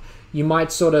pump, you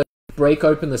might sort of break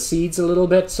open the seeds a little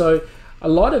bit. So a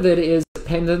lot of it is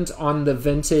dependent on the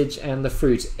vintage and the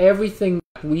fruit. Everything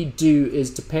that we do is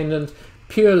dependent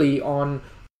purely on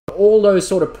all those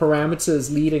sort of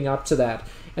parameters leading up to that.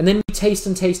 And then we taste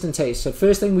and taste and taste. So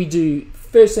first thing we do,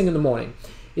 first thing in the morning,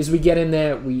 is we get in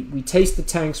there, we taste the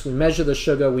tanks, we measure the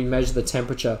sugar, we measure the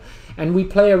temperature, and we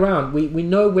play around. We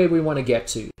know where we want to get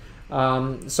to.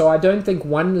 So I don't think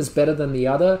one is better than the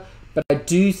other, but I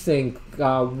do think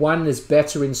one is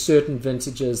better in certain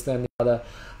vintages than the other.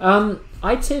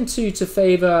 I tend to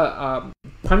favor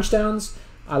punch downs.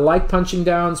 I like punching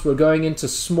downs. We're going into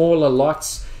smaller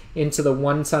lots, into the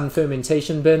 1-ton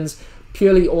fermentation bins,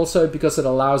 purely also because it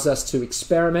allows us to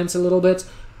experiment a little bit.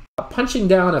 Punching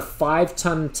down a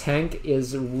 5-ton tank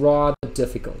is rather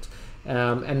difficult.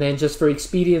 And then just for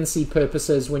expediency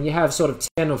purposes, when you have sort of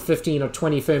 10 or 15 or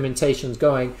 20 fermentations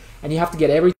going and you have to get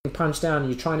everything punched down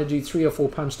and you're trying to do 3 or 4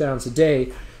 punch downs a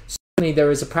day, certainly there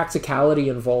is a practicality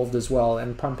involved as well,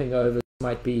 and pumping over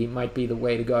might be the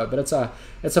way to go. But it's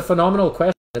a phenomenal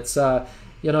question. It's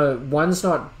you know, one's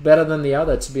not better than the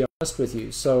other, to be honest with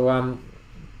you. So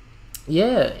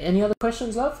yeah, any other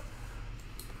questions, love?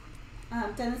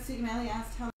 Dennis Sugameli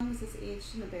asked, how long was this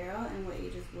aged in a barrel and what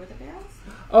ages were the barrels?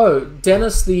 Oh,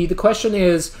 Dennis, the question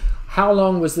is, how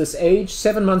long was this aged?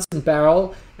 7 months in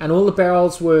barrel, and all the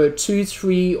barrels were 2,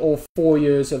 3, or 4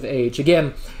 years of age.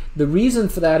 Again, the reason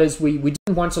for that is we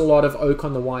didn't want a lot of oak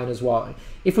on the wine as well.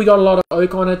 If we got a lot of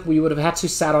oak on it, we would have had to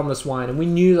sat on this wine, and we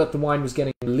knew that the wine was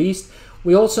getting released.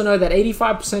 We also know that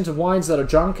 85% of wines that are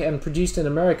drunk and produced in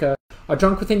America are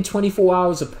drunk within 24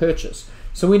 hours of purchase.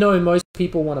 So we know most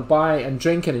people want to buy and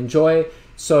drink and enjoy.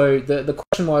 So the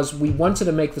question was, we wanted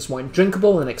to make this wine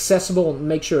drinkable and accessible and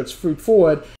make sure it's fruit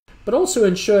forward, but also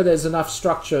ensure there's enough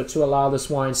structure to allow this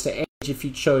wines to age if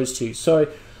you chose to. So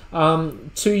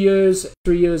 2 years,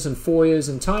 3 years, and 4 years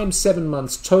in time, 7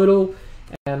 months total.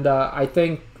 And I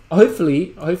think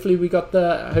hopefully we got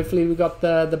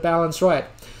the balance right.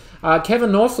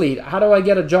 Kevin Northfleet, how do I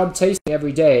get a job tasting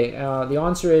every day? The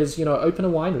answer is, open a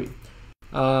winery.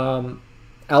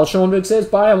 Al Schoenberg says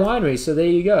buy a winery, so there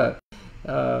you go.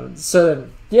 So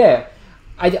yeah,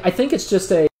 I think it's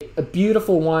just a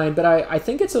beautiful wine, but I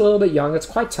think it's a little bit young. It's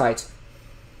quite tight,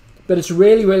 but it's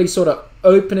really sort of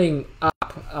opening up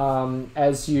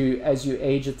as you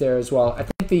age it there as well. I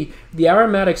think the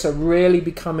aromatics are really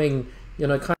becoming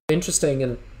kind of interesting,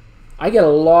 and I get a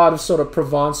lot of sort of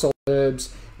Provençal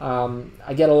herbs.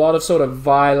 I get a lot of sort of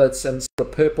violets and sort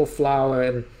of purple flower,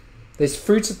 and there's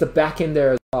fruits at the back end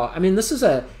there as well. I mean, this is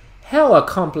a hella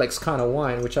complex kind of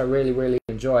wine, which I really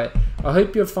enjoy. I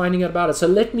hope you're finding out about it. So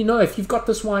let me know if you've got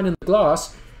this wine in the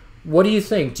glass. What do you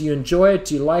think? Do you enjoy it?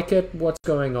 Do you like it? What's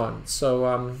going on?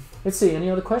 So let's see.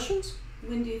 Any other questions?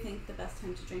 When do you think the best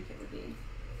time to drink it would be?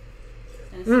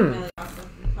 Dennis Sugameli also.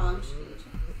 How long should you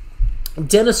drink?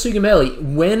 Dennis Sugameli,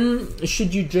 when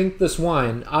should you drink this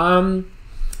wine?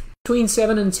 Between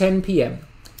 7 and 10 p.m.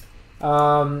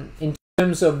 In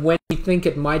terms of when you think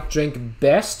it might drink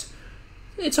best,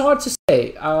 it's hard to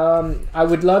say. I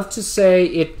would love to say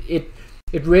it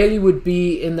really would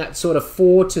be in that sort of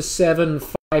 4 to 7,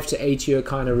 5 to 8 year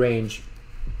kind of range.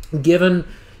 Given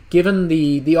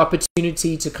the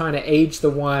opportunity to kind of age the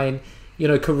wine,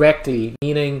 correctly,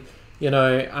 meaning,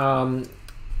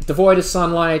 devoid of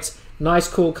sunlight, nice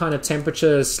cool kind of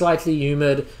temperature, slightly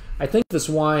humid. I think this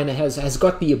wine has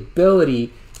got the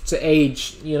ability to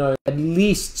age, at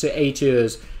least to 8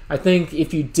 years. I think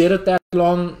if you did it that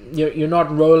long, you're not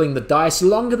rolling the dice.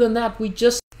 Longer than that, we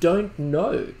just don't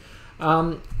know.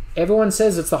 Everyone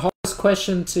says it's the hardest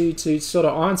question to sort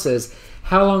of answer is,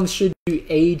 how long should you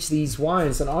age these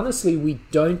wines? And honestly, we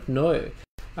don't know.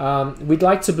 We'd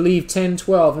like to believe 10,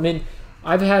 12. I mean,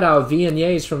 I've had our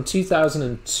Vineyards from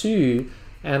 2002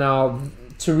 and our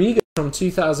Touriga from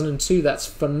 2002. That's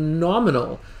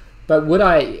phenomenal. But would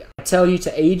I tell you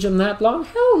to age them that long?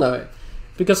 Hell no.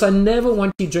 Because I never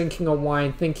want you drinking a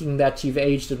wine thinking that you've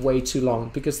aged it way too long.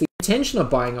 Because the intention of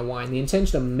buying a wine, the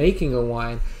intention of making a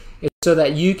wine, is so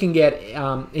that you can get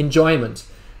enjoyment.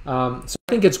 So I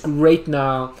think it's great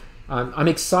now. I'm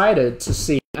excited to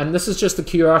see, and this is just the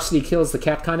curiosity kills the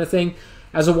cat kind of thing.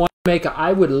 As a winemaker,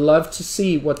 I would love to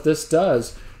see what this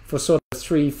does for sort of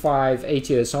 3, 5, 8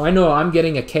 years. So I know I'm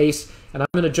getting a case, and I'm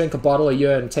going to drink a bottle a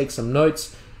year and take some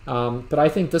notes. But I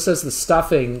think this has the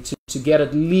stuffing to get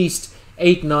at least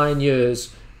 8, 9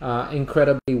 years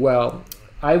incredibly well.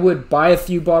 I would buy a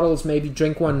few bottles, maybe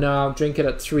drink one now, drink it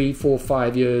at 3, 4,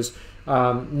 5 years.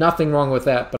 Nothing wrong with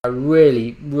that, but I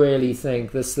really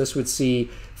think this would see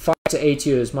 5 to 8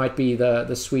 years might be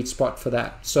the sweet spot for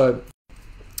that. So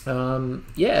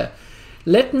yeah,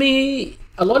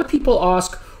 a lot of people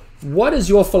ask, what is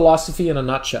your philosophy in a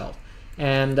nutshell?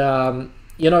 And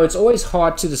it's always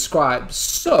hard to describe.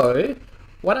 So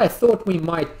what I thought we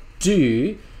might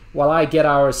do while I get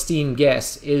our esteemed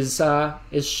guest is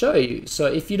show you. So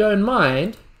if you don't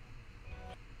mind,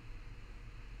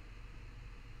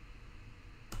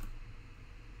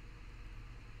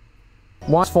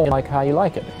 wine's form like how you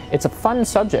like it. It's a fun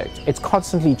subject. It's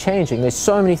constantly changing. There's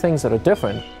so many things that are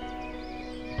different.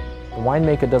 The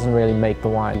winemaker doesn't really make the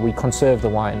wine. We conserve the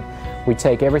wine. We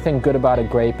take everything good about a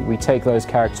grape, we take those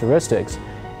characteristics,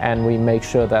 and we make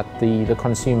sure that the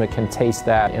consumer can taste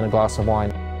that in a glass of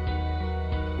wine.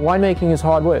 Winemaking is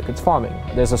hard work. It's farming.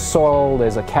 There's a soil,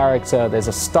 there's a character, there's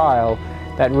a style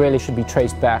that really should be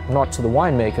traced back not to the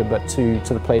winemaker but to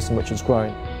the place in which it's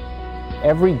grown.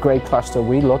 Every grape cluster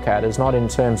we look at is not in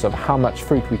terms of how much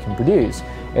fruit we can produce,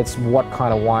 it's what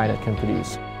kind of wine it can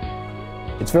produce.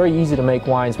 It's very easy to make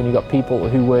wines when you've got people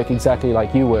who work exactly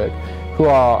like you work, who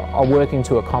are working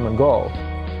to a common goal.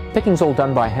 Picking's all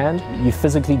done by hand. You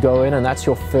physically go in and that's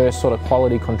your first sort of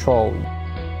quality control.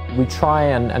 We try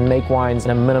and make wines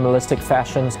in a minimalistic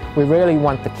fashion. We really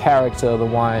want the character of the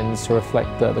wines to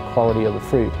reflect the quality of the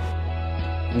fruit.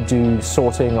 We do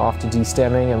sorting after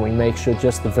destemming, and we make sure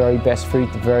just the very best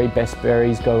fruit, the very best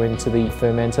berries go into the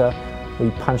fermenter. We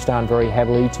punch down very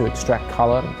heavily to extract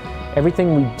color.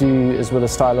 Everything we do is with a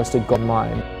stylistic goal in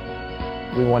mind.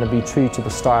 We want to be true to the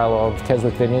style of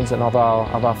Keswick Vineyards and of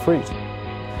our fruit.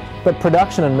 But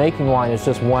production and making wine is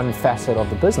just one facet of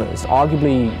the business.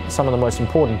 Arguably, some of the most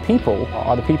important people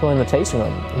are the people in the tasting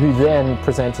room, who then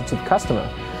present it to the customer.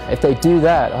 If they do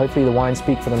that, hopefully the wines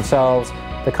speak for themselves,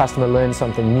 the customer learns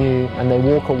something new, and they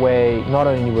walk away not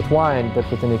only with wine, but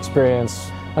with an experience.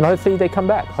 And hopefully they come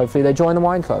back, hopefully they join the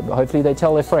wine club, hopefully they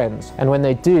tell their friends. And when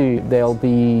they do, they'll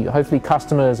be hopefully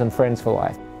customers and friends for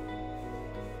life.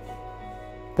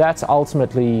 That's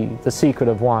ultimately the secret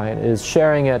of wine, is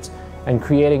sharing it and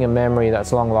creating a memory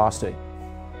that's long-lasting.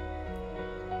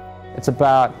 It's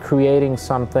about creating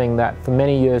something that for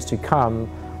many years to come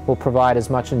will provide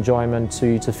as much enjoyment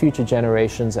to future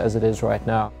generations as it is right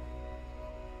now.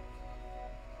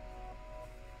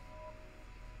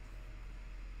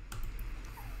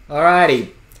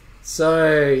 Alrighty,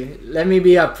 so let me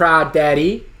be a proud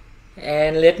daddy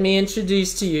and let me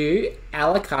introduce to you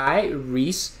Alakai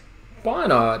Reese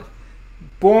Barnard.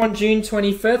 Born June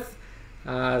 25th,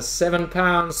 7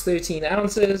 pounds 13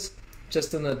 ounces,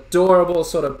 just an adorable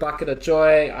sort of bucket of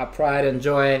joy, our pride and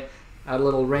joy, our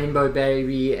little rainbow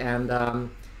baby. And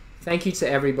thank you to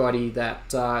everybody that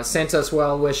sent us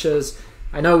well wishes.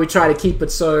 I know we try to keep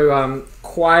it so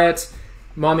quiet.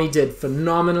 Mommy did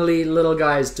phenomenally, little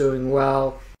guy's doing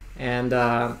well, and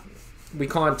we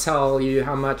can't tell you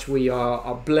how much we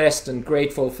are blessed and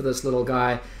grateful for this little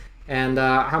guy, and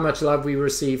how much love we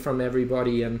receive from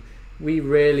everybody, and we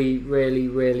really, really,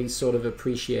 really sort of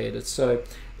appreciate it. So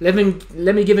let me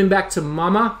give him back to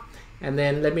Mama, and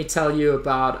then let me tell you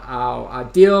about our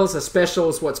deals, our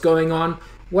specials, what's going on,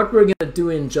 what we're going to do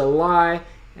in July,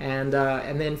 and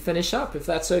then finish up, if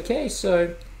that's okay.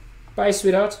 So bye,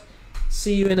 sweetheart.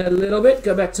 See you in a little bit.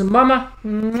 Go back to Mama.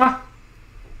 Mwah.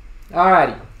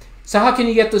 Alrighty. So how can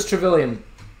you get this Trevillian?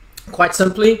 Quite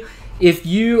simply, if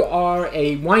you are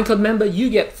a wine club member, you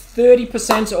get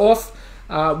 30% off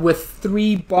with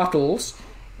 3 bottles,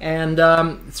 and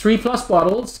 3+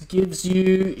 bottles gives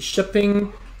you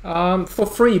shipping for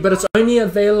free, but it's only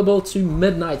available to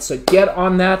midnight. So get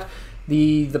on that.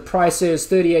 The price is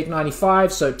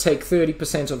 $38.95, so take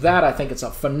 30% of that. I think it's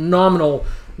a phenomenal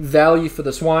value for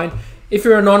this wine. If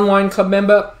you're a non-wine club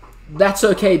member, that's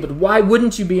okay, but why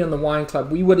wouldn't you be in the wine club?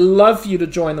 We would love for you to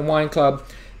join the wine club,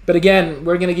 but again,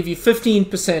 we're going to give you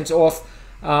 15% off,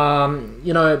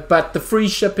 but the free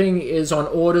shipping is on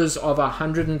orders of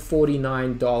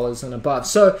 $149 and above.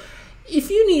 So if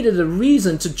you needed a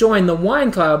reason to join the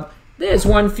wine club, there's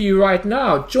one for you right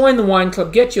now. Join the wine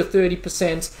club, get your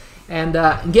 30%, and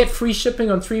get free shipping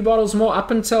on 3 bottles more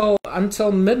up until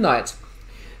midnight.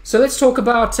 So let's talk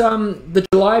about the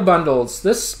July bundles.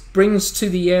 This brings to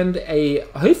the end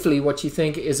hopefully what you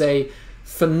think is a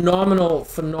phenomenal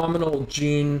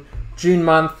June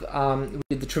month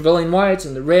with the Trevillian white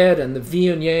and the red and the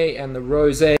Viognier and the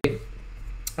rosé.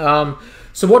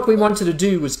 So what we wanted to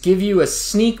do was give you a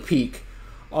sneak peek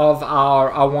of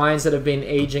our wines that have been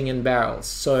aging in barrels.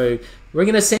 So we're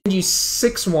going to send you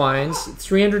 6 wines,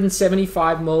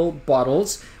 375ml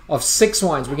bottles of 6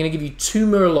 wines. We're going to give you 2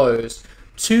 Merlots,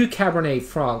 2 Cabernet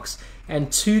Francs,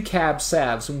 and 2 Cab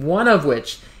Sauves, one of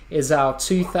which is our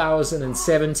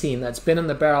 2017 that's been in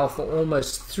the barrel for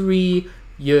almost 3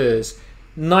 years.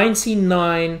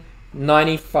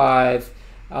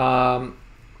 $99.95,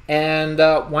 and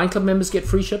wine club members get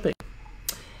free shipping.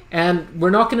 And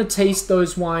we're not going to taste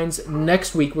those wines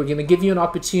next week. We're going to give you an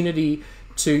opportunity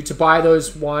to buy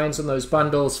those wines and those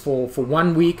bundles for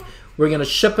 1 week. We're going to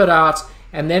ship it out,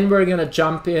 and then we're going to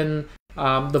jump in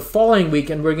the following week,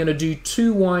 and we're going to do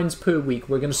 2 wines per week.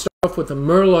 We're going to start off with the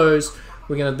Merlots,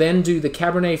 we're going to then do the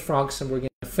Cabernet Francs, and we're going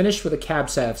to finish with the Cab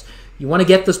Sauves. You want to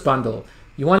get this bundle.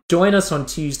 You want to join us on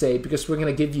Tuesday, because we're going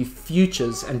to give you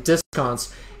futures and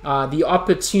discounts, the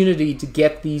opportunity to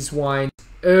get these wines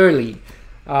early.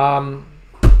 But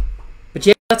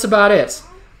yeah, that's about it.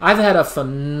 I've had a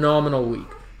phenomenal week.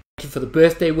 Thank you for the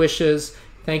birthday wishes.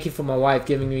 Thank you for my wife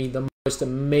giving me the most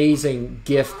amazing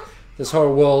gift this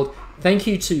whole world. Thank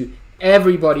you to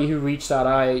everybody who reached out.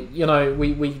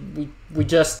 We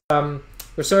just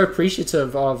we're so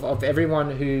appreciative of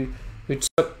everyone who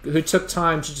took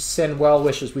time to just send well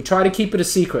wishes. We try to keep it a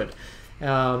secret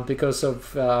because of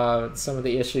some of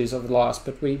the issues of the last,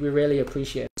 but we really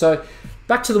appreciate it. So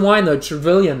back to the wine though,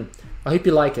 Trevillian. I hope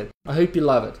you like it. I hope you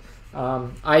love it.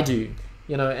 I do.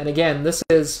 And again, this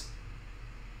is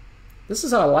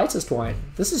our lightest wine.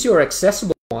 This is your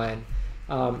accessible wine.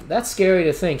 That's scary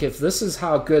to think. If this is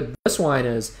how good this wine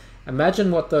is,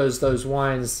 imagine what those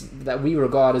wines that we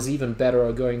regard as even better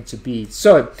are going to be.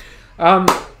 So, I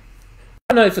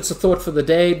don't know if it's a thought for the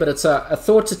day, but it's a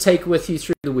thought to take with you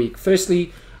through the week.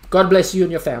 Firstly, God bless you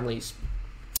and your families.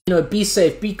 Be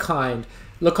safe, be kind,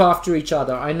 look after each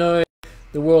other. I know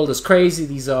the world is crazy.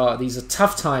 These are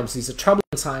tough times. These are troubling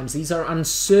times. These are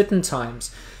uncertain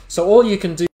times. So all you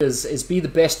can do is be the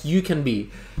best you can be.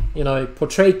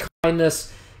 Portray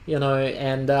kindness,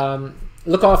 and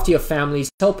look after your families.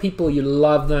 Tell people you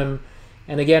love them.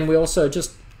 And again, we also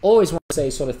just always want to say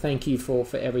sort of thank you for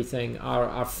everything.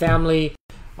 Our family,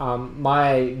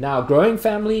 my now growing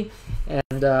family,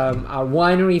 and our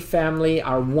winery family,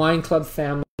 our wine club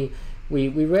family. We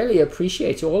really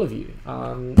appreciate all of you.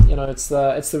 It's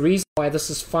the reason why this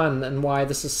is fun and why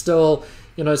this is still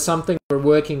something we're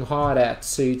working hard at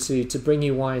to bring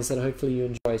you wines that hopefully you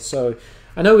enjoy. So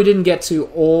I know we didn't get to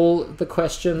all the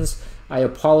questions. I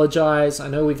apologize. I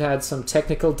know we've had some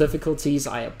technical difficulties.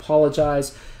 I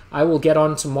apologize. I will get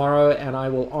on tomorrow and I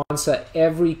will answer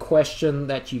every question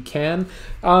that you can.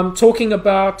 Talking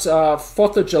about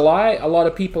 4th of July, a lot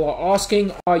of people are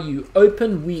asking, are you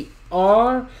open? We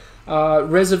are.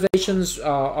 Reservations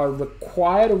are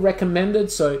required or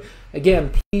recommended. So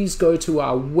again, please go to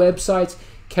our website,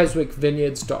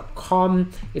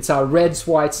 keswickvineyards.com. It's our reds,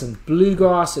 whites, and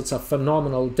bluegrass. It's a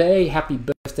phenomenal day. Happy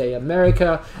birthday,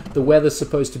 America. The weather's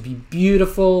supposed to be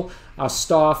beautiful. Our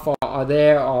staff are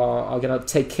there, are going to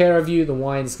take care of you. The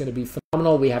wine's going to be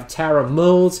phenomenal. We have Tara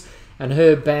Mills and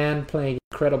her band playing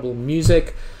incredible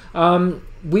music.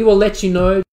 We will let you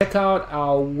know. Check out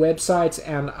our website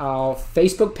and our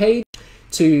Facebook page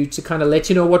to kind of let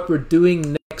you know what we're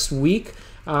doing next week.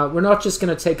 We're not just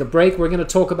going to take a break. We're going to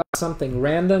talk about something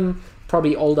random,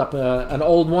 probably an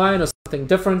old wine or something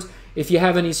different. If you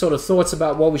have any sort of thoughts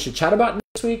about what we should chat about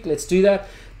next week, let's do that.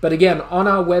 But again, on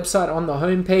our website, on the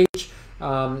homepage,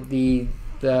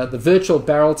 the virtual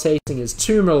barrel tasting is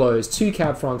 2 Merlots, 2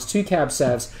 Cab Francs, 2 Cab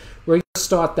Savs. We're going to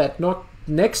start that not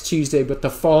next Tuesday, but the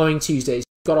following Tuesday. So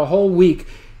you've got a whole week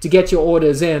to get your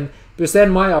orders in, because then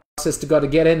my office has got to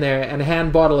get in there and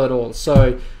hand bottle it all.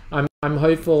 So I'm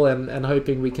hopeful and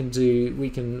hoping we can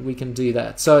do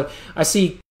that. So I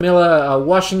see Camilla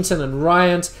Washington and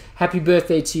Ryan. Happy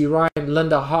birthday to you, Ryan.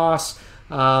 Linda Haas,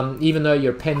 even though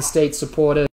you're Penn State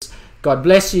supporters, God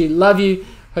bless you, love you.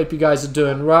 Hope you guys are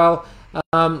doing well.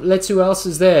 Let's see who else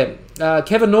is there.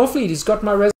 Kevin Norfleet, he's got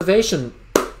my reservation.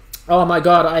 Oh my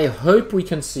God, I hope we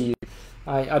can see you.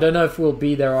 I don't know if we'll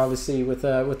be there, obviously, with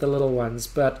the little ones,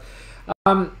 but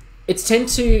it's 10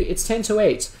 to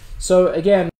 8. So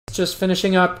again, just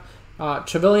finishing up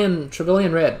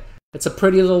Trevillian Red. It's a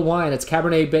pretty little wine. It's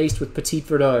Cabernet based with Petit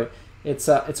Verdot. It's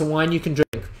a wine you can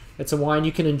drink. It's a wine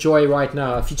you can enjoy right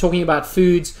now. If you're talking about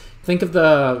foods, think of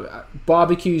the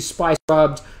barbecue spice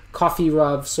rubbed, coffee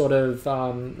rub sort of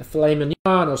filet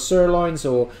mignon or sirloins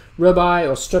or ribeye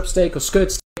or strip steak or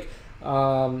skirt steak.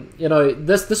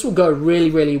 This will go really,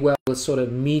 really well with sort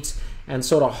of meat and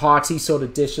sort of hearty sort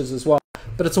of dishes as well.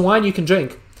 But it's a wine you can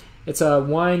drink. It's a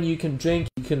wine you can drink,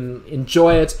 you can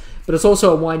enjoy it, but it's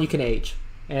also a wine you can age.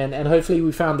 And hopefully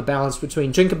we found the balance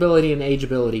between drinkability and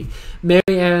ageability. Mary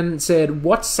Ann said,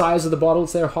 what size are the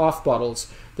bottles? They're half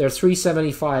bottles. They're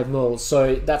 375 mils.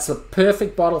 So that's the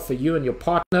perfect bottle for you and your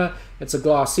partner. It's a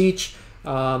glass each.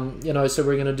 So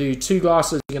we're going to do 2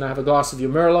 glasses. You're going to have a glass of your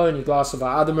Merlot and your glass of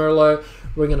our other Merlot.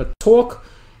 We're going to talk.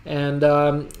 And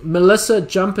Melissa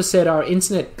Jumper said, our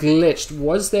internet glitched.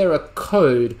 Was there a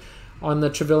code on the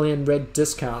Trevillian Red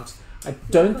discount? I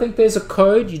don't think there's a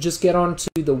code. You just get onto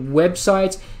the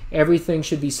website. Everything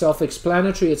should be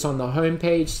self-explanatory. It's on the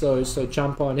homepage, so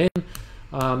jump on in.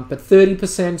 But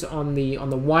 30% on the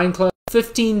wine club,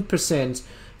 15%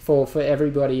 for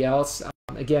everybody else.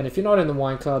 Again, if you're not in the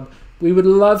wine club, we would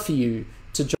love for you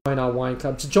to join our wine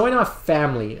club, to join our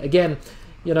family. Again,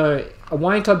 a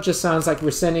wine club just sounds like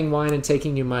we're sending wine and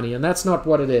taking your money, and that's not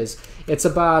what it is. It's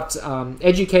about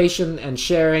education and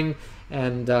sharing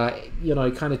and,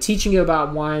 kind of teaching you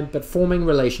about wine, but forming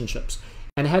relationships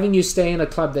and having you stay in a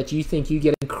club that you think you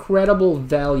get incredible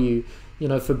value,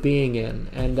 for being in.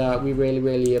 And we really,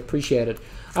 really appreciate it.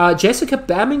 Jessica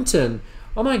Babington.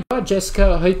 Oh my God,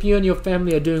 Jessica, I hope you and your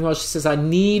family are doing well. She says, I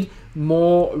need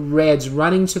more reds,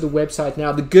 running to the website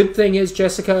now. The good thing is,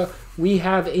 Jessica, we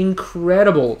have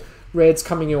incredible reds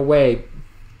coming your way.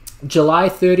 July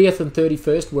 30th and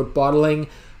 31st, we're bottling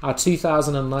our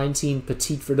 2019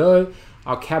 Petit Verdot,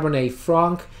 our Cabernet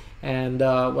Franc, and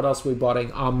what else are we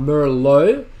bottling? Our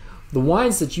Merlot. The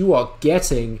wines that you are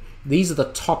getting, these are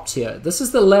the top tier. This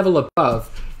is the level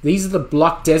above. These are the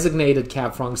block designated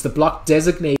Cab Francs, the block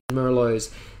designated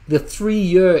Merlots, the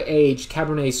 3-year aged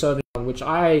Cabernet Sauvignon, which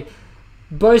I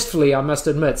boastfully, I must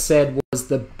admit, said was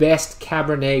the best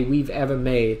Cabernet we've ever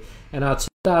made. And our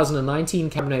 2019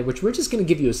 Cabernet, which we're just going to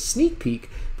give you a sneak peek,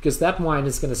 because that wine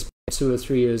is going to spend 2 or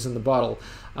 3 years in the bottle.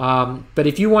 But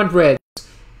if you want reds,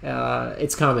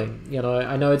 it's coming. You know,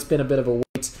 I know it's been a bit of a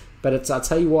wait, but I'll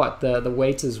tell you what, the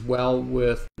wait is well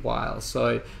worthwhile.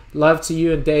 So love to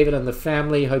you and David and the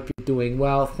family. Hope you're doing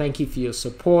well. Thank you for your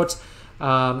support.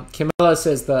 Camilla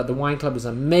says the wine club is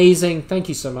amazing. Thank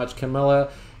you so much, Camilla.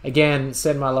 Again,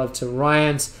 send my love to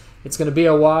Ryan's. It's going to be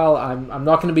a while. I'm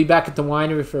not going to be back at the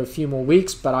winery for a few more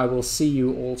weeks, but I will see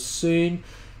you all soon.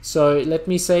 So let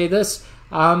me say this.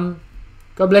 God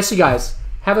bless you guys.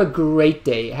 Have a great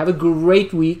day. Have a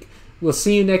great week. We'll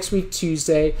see you next week,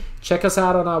 Tuesday. Check us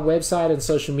out on our website and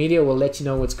social media. We'll let you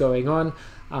know what's going on.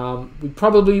 We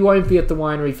probably won't be at the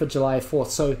winery for July 4th,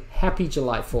 so happy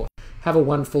July 4th. Have a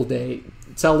wonderful day.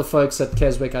 Tell the folks at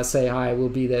Keswick I say hi. We'll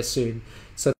be there soon.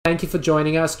 So thank you for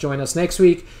joining us. Join us next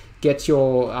week. Get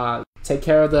your take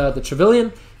care of the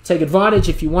Trevillian. Take advantage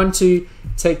if you want to.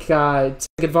 Take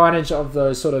advantage of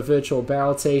those sort of virtual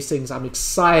barrel tastings. I'm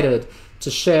excited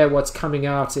to share what's coming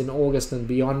out in August and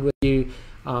beyond with you.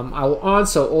 I will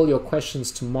answer all your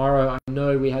questions tomorrow. I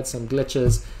know we had some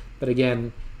glitches, but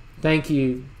again, thank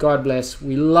you. God bless.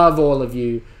 We love all of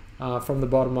you from the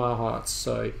bottom of our hearts.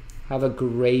 So have a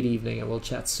great evening, and we'll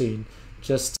chat soon.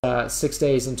 Just 6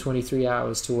 days and 23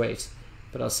 hours to wait,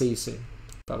 but I'll see you soon.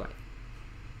 Bye-bye.